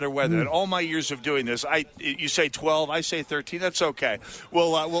ordered better weather. In all my years of doing this, you say 12, I say 13. That's okay.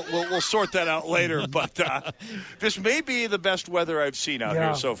 We'll sort that out later. But this may be the best weather I've seen out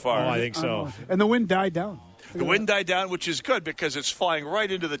here so far. Oh, I think so. And the wind died down. The wind died down, which is good because it's flying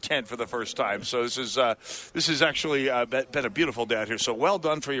right into the tent for the first time. So this is actually been a beautiful day out here. So well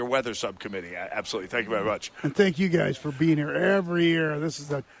done for your weather subcommittee. Absolutely. Thank you very much. And thank you guys for being here every year. This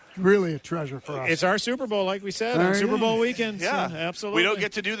is really a treasure for us. It's our Super Bowl, like we said, on Super Bowl weekend. Yeah, so absolutely. We don't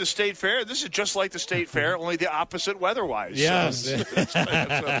get to do the state fair. This is just like the state fair, only the opposite weather-wise. Yes. So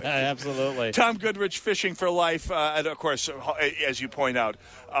absolutely. Tom Goodrich, Fishing for Life. And, of course, as you point out,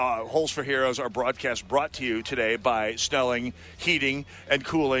 Holes for Heroes, our broadcast brought to you today by Snelling Heating and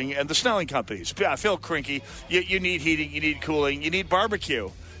Cooling and the Snelling Companies. Phil Krinke, you need heating, you need cooling, you need barbecue.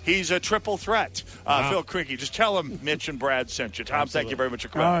 He's a triple threat. Phil Krinke, just tell him Mitch and Brad sent you. Tom, thank you very much for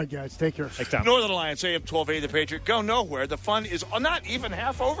coming. All right, guys, take care. Thanks, Tom. Northern Alliance, AM 1280, The Patriot. Go nowhere. The fun is not even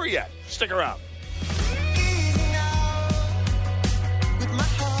half over yet. Stick around.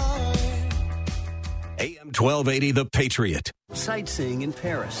 AM 1280, The Patriot. Sightseeing in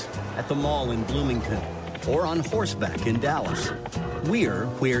Paris, at the mall in Bloomington, or on horseback in Dallas. We're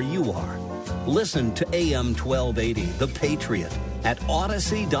where you are. Listen to AM 1280, The Patriot, at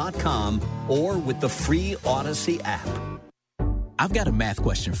Odyssey.com or with the free Odyssey app. I've got a math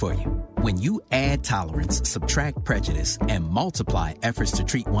question for you. When you add tolerance, subtract prejudice, and multiply efforts to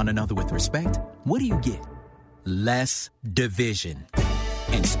treat one another with respect, what do you get? Less division.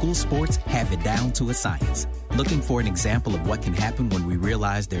 And school sports have it down to a science. Looking for an example of what can happen when we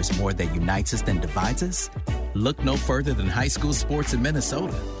realize there's more that unites us than divides us? Look no further than high school sports in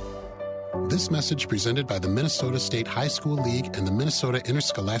Minnesota. This message presented by the Minnesota State High School League and the Minnesota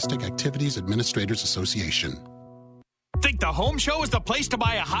Interscholastic Activities Administrators Association. Think the home show is the place to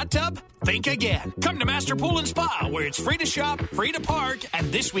buy a hot tub? Think again. Come to Master Pool and Spa, where it's free to shop, free to park,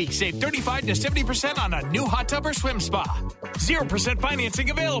 and this week save 35 to 70% on a new hot tub or swim spa. 0%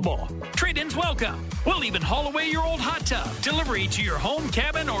 financing available. Trade-ins welcome. We'll even haul away your old hot tub. Delivery to your home,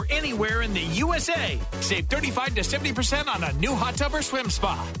 cabin, or anywhere in the USA. Save 35 to 70% on a new hot tub or swim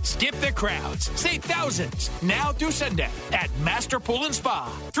spa. Skip the crowds. Save thousands. Now through Sunday at Master Pool and Spa.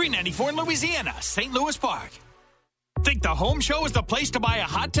 394 in Louisiana, St. Louis Park. Think the home show is the place to buy a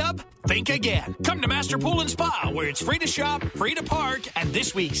hot tub? Think again. Come to Master Pool and Spa, where it's free to shop, free to park, and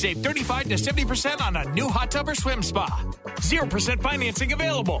this week save 35 to 70% on a new hot tub or swim spa. 0% financing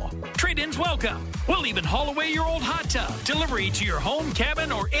available. Trade-ins welcome. We'll even haul away your old hot tub. Delivery to your home,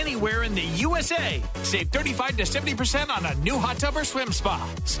 cabin, or anywhere in the USA. Save 35 to 70% on a new hot tub or swim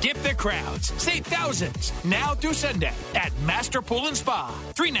spa. Skip the crowds. Save thousands. Now through Sunday at Master Pool and Spa.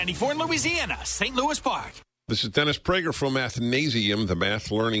 394 in Louisiana, St. Louis Park. This is Dennis Prager from Mathnasium, the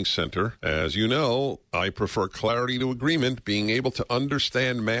Math Learning Center. As you know, I prefer clarity to agreement. Being able to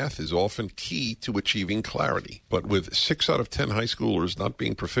understand math is often key to achieving clarity. But with 6 out of 10 high schoolers not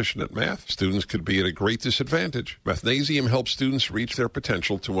being proficient at math, students could be at a great disadvantage. Mathnasium helps students reach their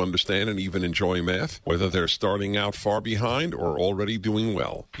potential to understand and even enjoy math, whether they're starting out far behind or already doing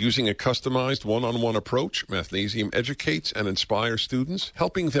well. Using a customized one-on-one approach, Mathnasium educates and inspires students,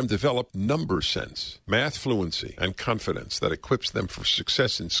 helping them develop number sense, math fluency, and confidence that equips them for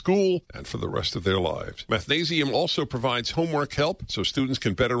success in school and for the rest of their lives. Mathnasium also provides homework help so students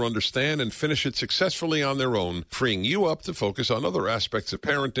can better understand and finish it successfully on their own, freeing you up to focus on other aspects of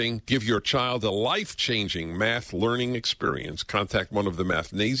parenting. Give your child a life-changing math learning experience. Contact one of the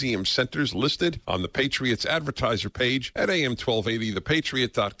Mathnasium centers listed on the Patriots advertiser page at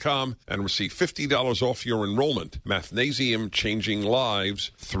am1280thepatriot.com and receive $50 off your enrollment. Mathnasium, changing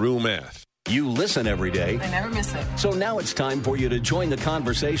lives through math. You listen every day. I never miss it. So now it's time for you to join the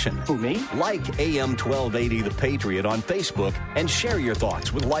conversation. Who, me? Like AM 1280 The Patriot on Facebook and share your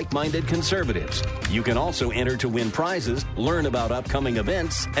thoughts with like-minded conservatives. You can also enter to win prizes, learn about upcoming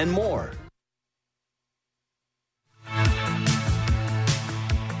events, and more.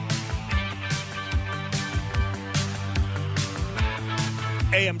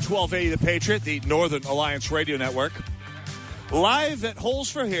 AM 1280 The Patriot, the Northern Alliance Radio Network. Live at Holes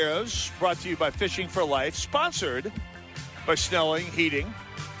for Heroes, brought to you by Fishing for Life, sponsored by Snelling Heating.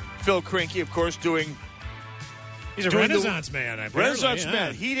 Phil Krinke, of course, doing He's a Renaissance man. Renaissance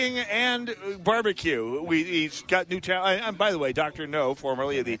man, heating and barbecue. He's got new talent. And by the way, Dr. No,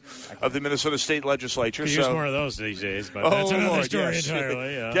 formerly of the Minnesota State Legislature. Could use more of those these days, but that's another story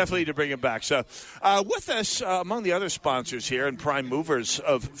entirely. Yeah. Definitely need to bring him back. So, with us, among the other sponsors here and prime movers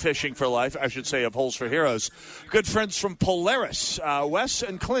of Fishing for Life, I should say of Holes for Heroes, good friends from Polaris. Wes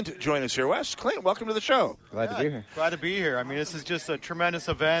and Clint join us here. Wes, Clint, welcome to the show. Glad to be here. Glad to be here. I mean, this is just a tremendous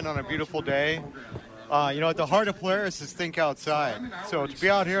event on a beautiful day. At the heart of Polaris is think outside. So to be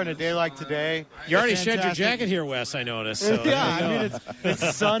out here on a day like today, you already shed your jacket here, Wes. I noticed. So yeah, I mean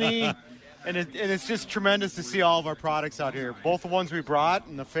it's sunny. And it's just tremendous to see all of our products out here, both the ones we brought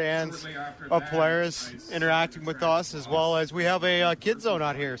and the fans of Polaris interacting with us, as well as we have a kid zone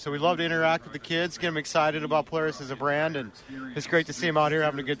out here. So we love to interact with the kids, get them excited about Polaris as a brand, and it's great to see them out here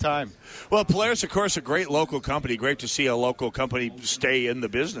having a good time. Well, Polaris, of course, a great local company. Great to see a local company stay in the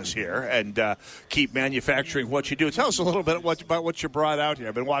business here and keep manufacturing what you do. Tell us a little bit about what you brought out here.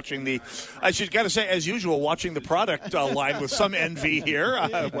 I've been watching as usual, watching the product line with some envy here.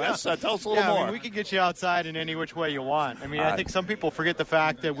 Wes, tell us a little more. I mean, we can get you outside in any which way you want. I mean, I think some people forget the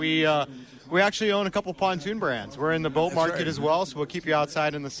fact that we actually own a couple pontoon brands. We're in the boat market as well, so we'll keep you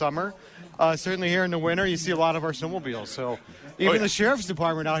outside in the summer. Certainly here in the winter, you see a lot of our snowmobiles. So even the sheriff's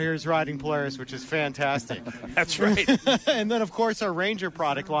department out here is riding Polaris, which is fantastic. That's right. And then, of course, our Ranger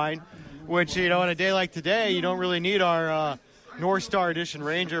product line, which, on a day like today, you don't really need our North Star Edition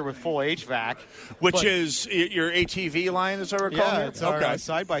Ranger with full HVAC. Which is your ATV line, as I recall? Yeah, it's our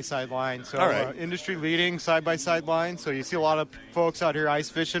side-by-side line. So industry-leading side-by-side line. So you see a lot of folks out here ice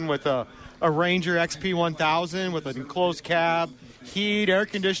fishing with a Ranger XP 1000 with an enclosed cab, heat, air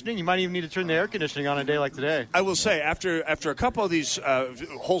conditioning. You might even need to turn the air conditioning on a day like today. I will say, after a couple of these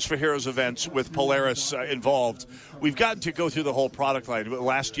Holes for Heroes events with Polaris involved, we've gotten to go through the whole product line.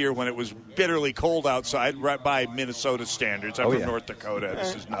 Last year, when it was bitterly cold outside, right by Minnesota standards. I'm from North Dakota.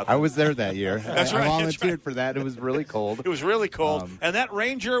 This is nothing. I was there that year. That's right. I volunteered for that. It was really cold. It was really cold. And that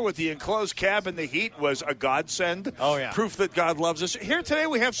Ranger with the enclosed cab and the heat was a godsend. Oh, yeah. Proof that God loves us. Here today,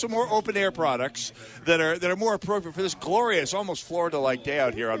 we have some more open-air products that are more appropriate for this glorious, almost Florida-like day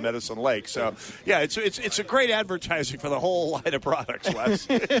out here on Medicine Lake. So, yeah, it's a great advertising for the whole line of products, Wes.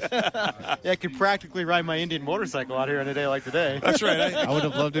 Yeah, I could practically ride my Indian motorcycle out here on a day like today. That's right. I would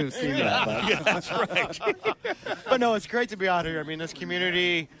have loved to have seen that. But. Yeah, that's right. But no, it's great to be out here. I mean, this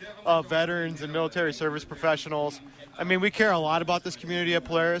community of veterans and military service professionals, I mean, we care a lot about this community at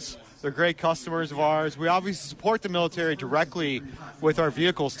Polaris. They're great customers of ours. We obviously support the military directly with our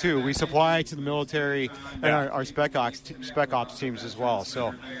vehicles, too. We supply to the military and our spec ops teams as well.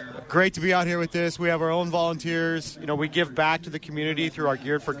 So great to be out here with this. We have our own volunteers. We give back to the community through our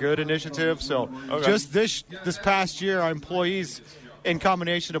Geared for Good initiative. So just this past year, our employees, in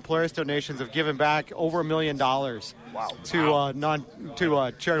combination of Polaris donations, have given back over $1 million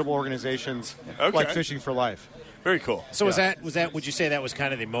to charitable organizations like Fishing for Life. Very cool. So was that? Would you say that was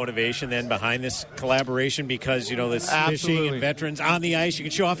kind of the motivation then behind this collaboration? Because this fishing and veterans on the ice, you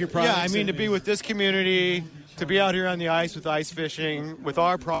can show off your products. Yeah, I mean to be with this community, to be out here on the ice with ice fishing, with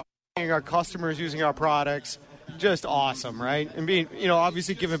our our customers using our products. Just awesome, right? And being,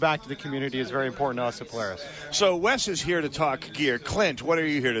 obviously giving back to the community is very important to us at Polaris. So Wes is here to talk gear. Clint, what are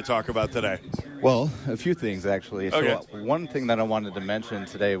you here to talk about today? Well, a few things, actually. Okay. So one thing that I wanted to mention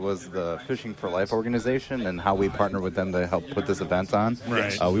today was the Fishing for Life organization and how we partner with them to help put this event on.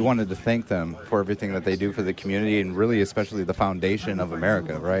 Right. We wanted to thank them for everything that they do for the community and really especially the Foundation of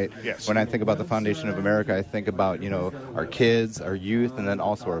America, right? Yes. When I think about the Foundation of America, I think about, our kids, our youth, and then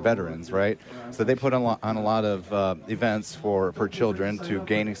also our veterans, right? So they put on a lot of events for children to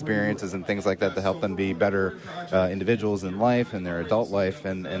gain experiences and things like that to help them be better individuals in life and their adult life,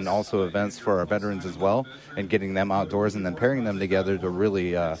 and also events for our veterans as well, and getting them outdoors and then pairing them together to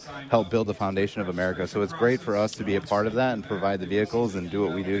really help build the Foundation of America. So it's great for us to be a part of that and provide the vehicles and do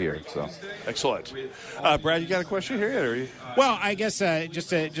what we do here. So excellent. Brad, you got a question here? Well, I guess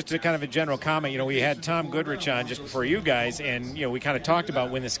just a kind of a general comment. We had Tom Goodrich on just before you guys, and we kind of talked about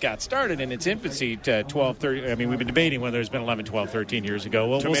when this got started in its infancy, 12, 30. I mean, we've been debating whether it's been 11, 12, 13 years ago.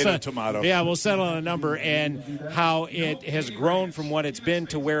 Well, tomato. Yeah, we'll settle on a number, and how it has grown from what it's been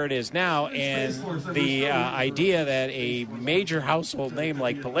to where it is now, and the idea that a major household name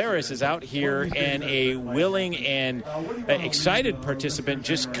like Polaris is out here and a willing and excited participant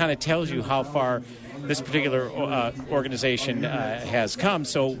just kind of tells you how far this particular organization has come.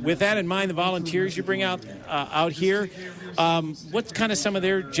 So with that in mind, the volunteers you bring out here, what's kind of some of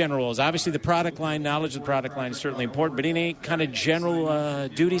their general roles? Obviously, the product line, knowledge of the product line is certainly important, but any kind of general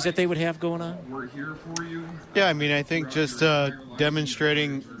duties that they would have going on? Yeah, I mean, I think just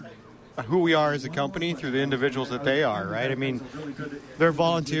demonstrating who we are as a company through the individuals that they are, right? I mean, they're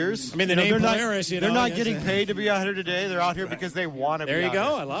volunteers. I mean, the name they're Polaris, they're not getting paid to be out here today. They're out here because they want to be There you out go.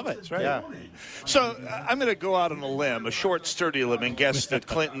 here. I love it. That's right. Yeah. So I'm going to go out on a limb, a short, sturdy limb, and guess that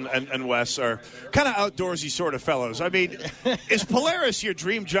Clinton and Wes are kind of outdoorsy sort of fellows. I mean, is Polaris your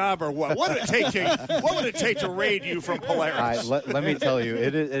dream job or what? What would it take to raid you from Polaris? Let me tell you,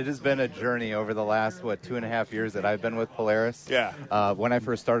 it has been a journey over the last, 2.5 years that I've been with Polaris. Yeah. When I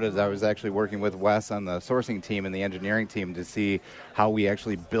first started, I was actually working with Wes on the sourcing team and the engineering team to see how we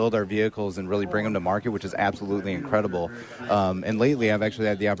actually build our vehicles and really bring them to market, which is absolutely incredible. And lately, I've actually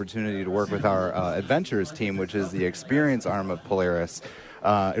had the opportunity to work with our Adventures team, which is the experience arm of Polaris.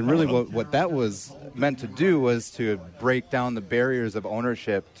 And really what that was meant to do was to break down the barriers of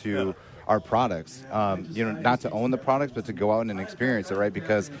ownership to our products. Not to own the products, but to go out and experience it, right?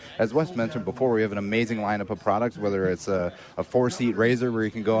 Because as Wes mentioned before, we have an amazing lineup of products, whether it's a 4-seat RZR where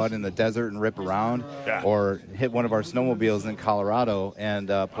you can go out in the desert and rip around, or hit one of our snowmobiles in Colorado. And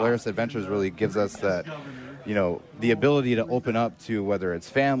Polaris Adventures really gives us that, the ability to open up to whether it's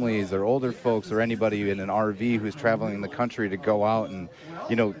families or older folks or anybody in an RV who's traveling in the country to go out and,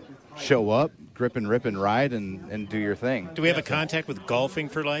 show up, grip and rip and ride and do your thing. Do we have a contact with Golfing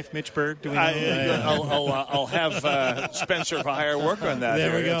for Life, Mitch Berg? Do we know? I'll have Spencer Vire work on that.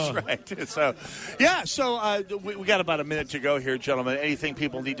 There we go. That's right. So we got about a minute to go here, gentlemen. Anything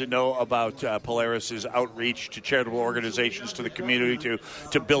people need to know about Polaris's outreach to charitable organizations, to the community,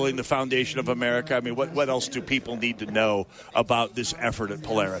 to building the foundation of America? I mean, what else do people need to know about this effort at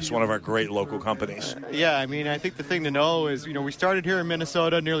Polaris, one of our great local companies? Yeah, I mean, I think the thing to know is, we started here in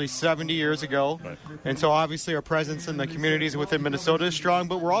Minnesota nearly 70 years ago. Right. And so obviously our presence in the communities within Minnesota is strong,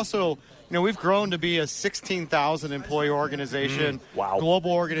 but we're also, we've grown to be a 16,000 employee organization,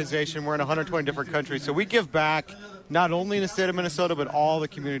 global organization. We're in 120 different countries. So we give back not only in the state of Minnesota, but all the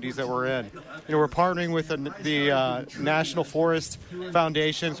communities that we're in. We're partnering with the National Forest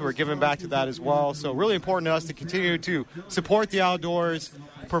Foundation, so we're giving back to that as well. So really important to us to continue to support the outdoors,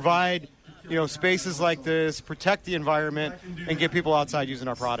 provide spaces like this, protect the environment, and get people outside using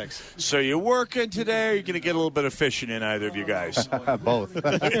our products. So you're working today, or you're going to get a little bit of fishing in, either of you guys? Both.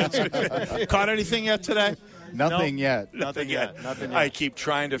 Caught anything yet today? Nothing yet. Nothing yet. I keep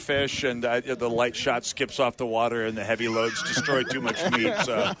trying to fish, and the light shot skips off the water, and the heavy loads destroy too much meat.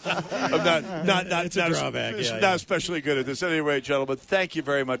 So I'm not it's a drawback. Not especially good at this. Anyway, gentlemen, thank you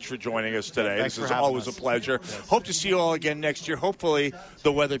very much for joining us today. Thanks this is always a pleasure. Yes. Hope to see you all again next year. Hopefully,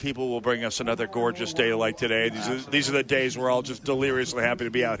 the weather people will bring us another gorgeous day like today. These are the days we're all just deliriously happy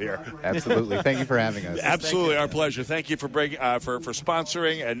to be out here. Absolutely. Thank you for having us. Absolutely, our pleasure. Thank you for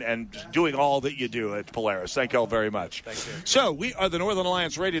sponsoring and doing all that you do at Polaris. Thank you all very much. Thank you. So we are the Northern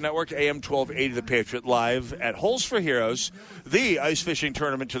Alliance Radio Network, AM 1280 The Patriot, live at Holes for Heroes, the ice fishing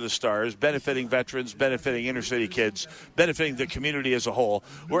tournament to the stars, benefiting veterans, benefiting inner city kids, benefiting the community as a whole.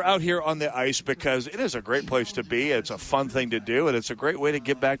 We're out here on the ice because it is a great place to be. It's a fun thing to do, and it's a great way to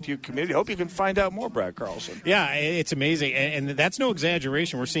give back to your community. Hope you can find out more, Brad Carlson. Yeah, it's amazing, and that's no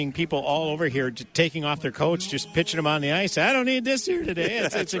exaggeration. We're seeing people all over here taking off their coats, just pitching them on the ice. I don't need this here today.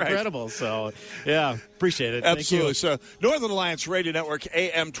 It's incredible. Right. So, yeah, appreciate it. Absolutely. So, Northern Alliance Radio Network,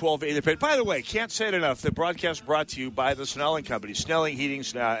 AM 1280. By the way, can't say it enough. The broadcast brought to you by the Snelling Company. Snelling Heating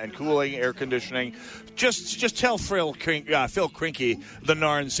and Cooling, Air Conditioning. Just tell Phil Krinke the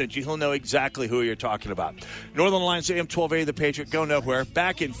Narn sent you. He'll know exactly who you're talking about. Northern Alliance, AM 1280, The Patriot. Go nowhere.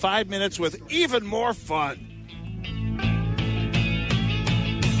 Back in 5 minutes with even more fun.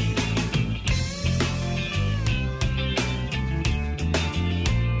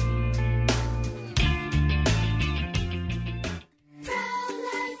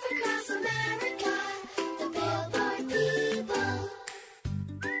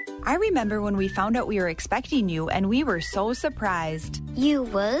 I remember when we found out we were expecting you, and we were so surprised. You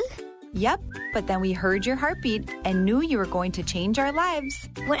were? Yep, but then we heard your heartbeat and knew you were going to change our lives.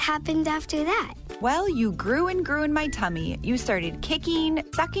 What happened after that? Well, you grew and grew in my tummy. You started kicking,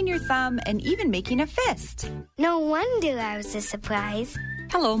 sucking your thumb, and even making a fist. No wonder I was a surprise.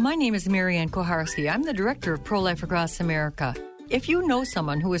 Hello, my name is Marianne Koharski. I'm the director of Pro-Life Across America. If you know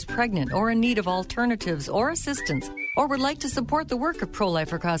someone who is pregnant or in need of alternatives or assistance, or would like to support the work of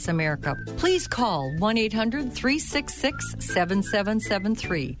Pro-Life Across America, please call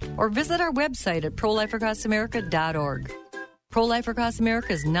 1-800-366-7773 or visit our website at prolifeacrossamerica.org. Pro-Life Across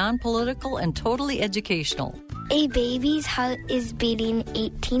America is non-political and totally educational. A baby's heart is beating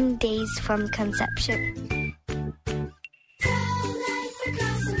 18 days from conception.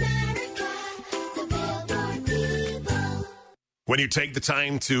 When you take the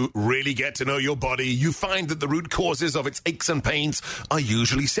time to really get to know your body, you find that the root causes of its aches and pains are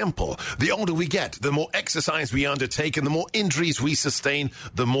usually simple. The older we get, the more exercise we undertake and the more injuries we sustain,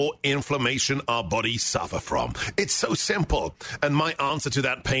 the more inflammation our bodies suffer from. It's so simple. And my answer to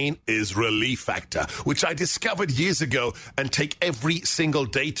that pain is Relief Factor, which I discovered years ago and take every single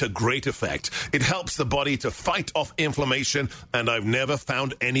day to great effect. It helps the body to fight off inflammation, and I've never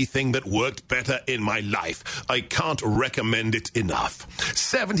found anything that worked better in my life. I can't recommend it enough.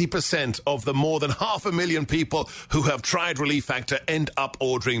 70% of the more than 500,000 people who have tried Relief Factor end up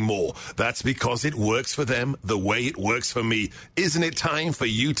ordering more. That's because it works for them the way it works for me. Isn't it time for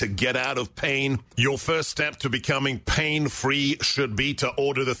you to get out of pain? Your first step to becoming pain-free should be to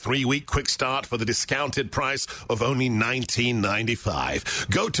order the 3-week quick start for the discounted price of only $19.95.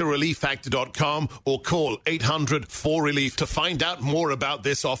 Go to ReliefFactor.com or call 800-4RELIEF to find out more about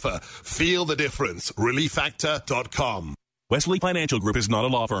this offer. Feel the difference. ReliefFactor.com. Wesley Financial Group is not a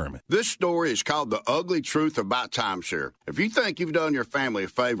law firm. This story is called The Ugly Truth About Timeshare. If you think you've done your family a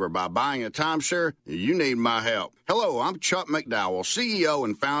favor by buying a timeshare, you need my help. Hello, I'm Chuck McDowell, CEO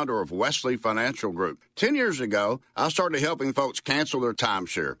and founder of Wesley Financial Group. 10 years ago, I started helping folks cancel their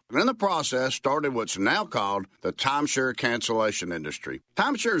timeshare. And in the process, started what's now called the timeshare cancellation industry.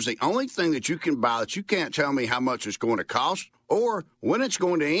 Timeshare is the only thing that you can buy that you can't tell me how much it's going to cost or when it's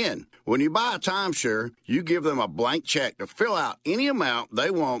going to end. When you buy a timeshare, you give them a blank check to fill out any amount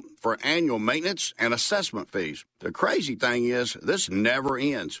they want for annual maintenance and assessment fees. The crazy thing is, this never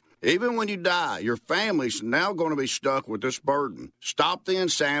ends. Even when you die, your family's now going to be stuck with this burden. Stop the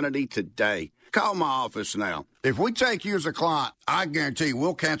insanity today. Call my office now. If we take you as a client, I guarantee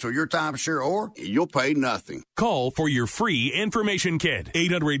we'll cancel your timeshare or you'll pay nothing. Call for your free information kit.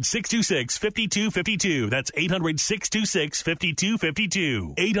 800-626-5252. That's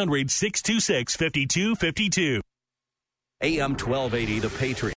 800-626-5252. 800-626-5252. AM 1280, The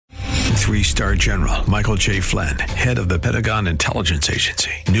Patriot. 3-star General Michael J. Flynn, head of the Pentagon Intelligence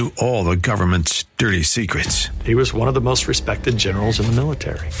Agency, knew all the government's dirty secrets. He was one of the most respected generals in the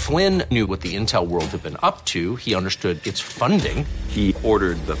military. Flynn knew what the intel world had been up to. He understood its funding. He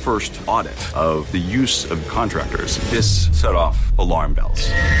ordered the first audit of the use of contractors. This set off alarm bells.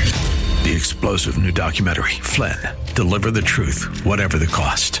 The explosive new documentary, Flynn, Deliver the Truth, Whatever the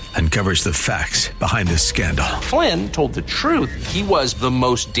Cost, uncovers the facts behind this scandal. Flynn told the truth. He was the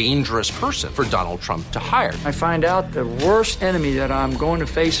most dangerous person for Donald Trump to hire. I find out the worst enemy that I'm going to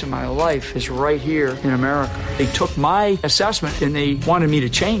face in my life is right here in America. They took my assessment and they wanted me to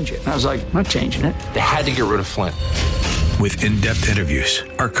change it. And I was like, I'm not changing it. They had to get rid of Flynn. With in-depth interviews,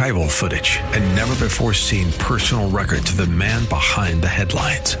 archival footage, and never-before-seen personal records of the man behind the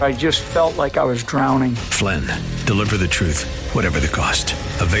headlines. I just felt like I was drowning. Flynn, Deliver the Truth, Whatever the Cost.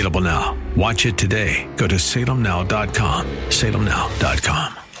 Available now. Watch it today. Go to salemnow.com.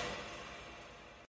 salemnow.com.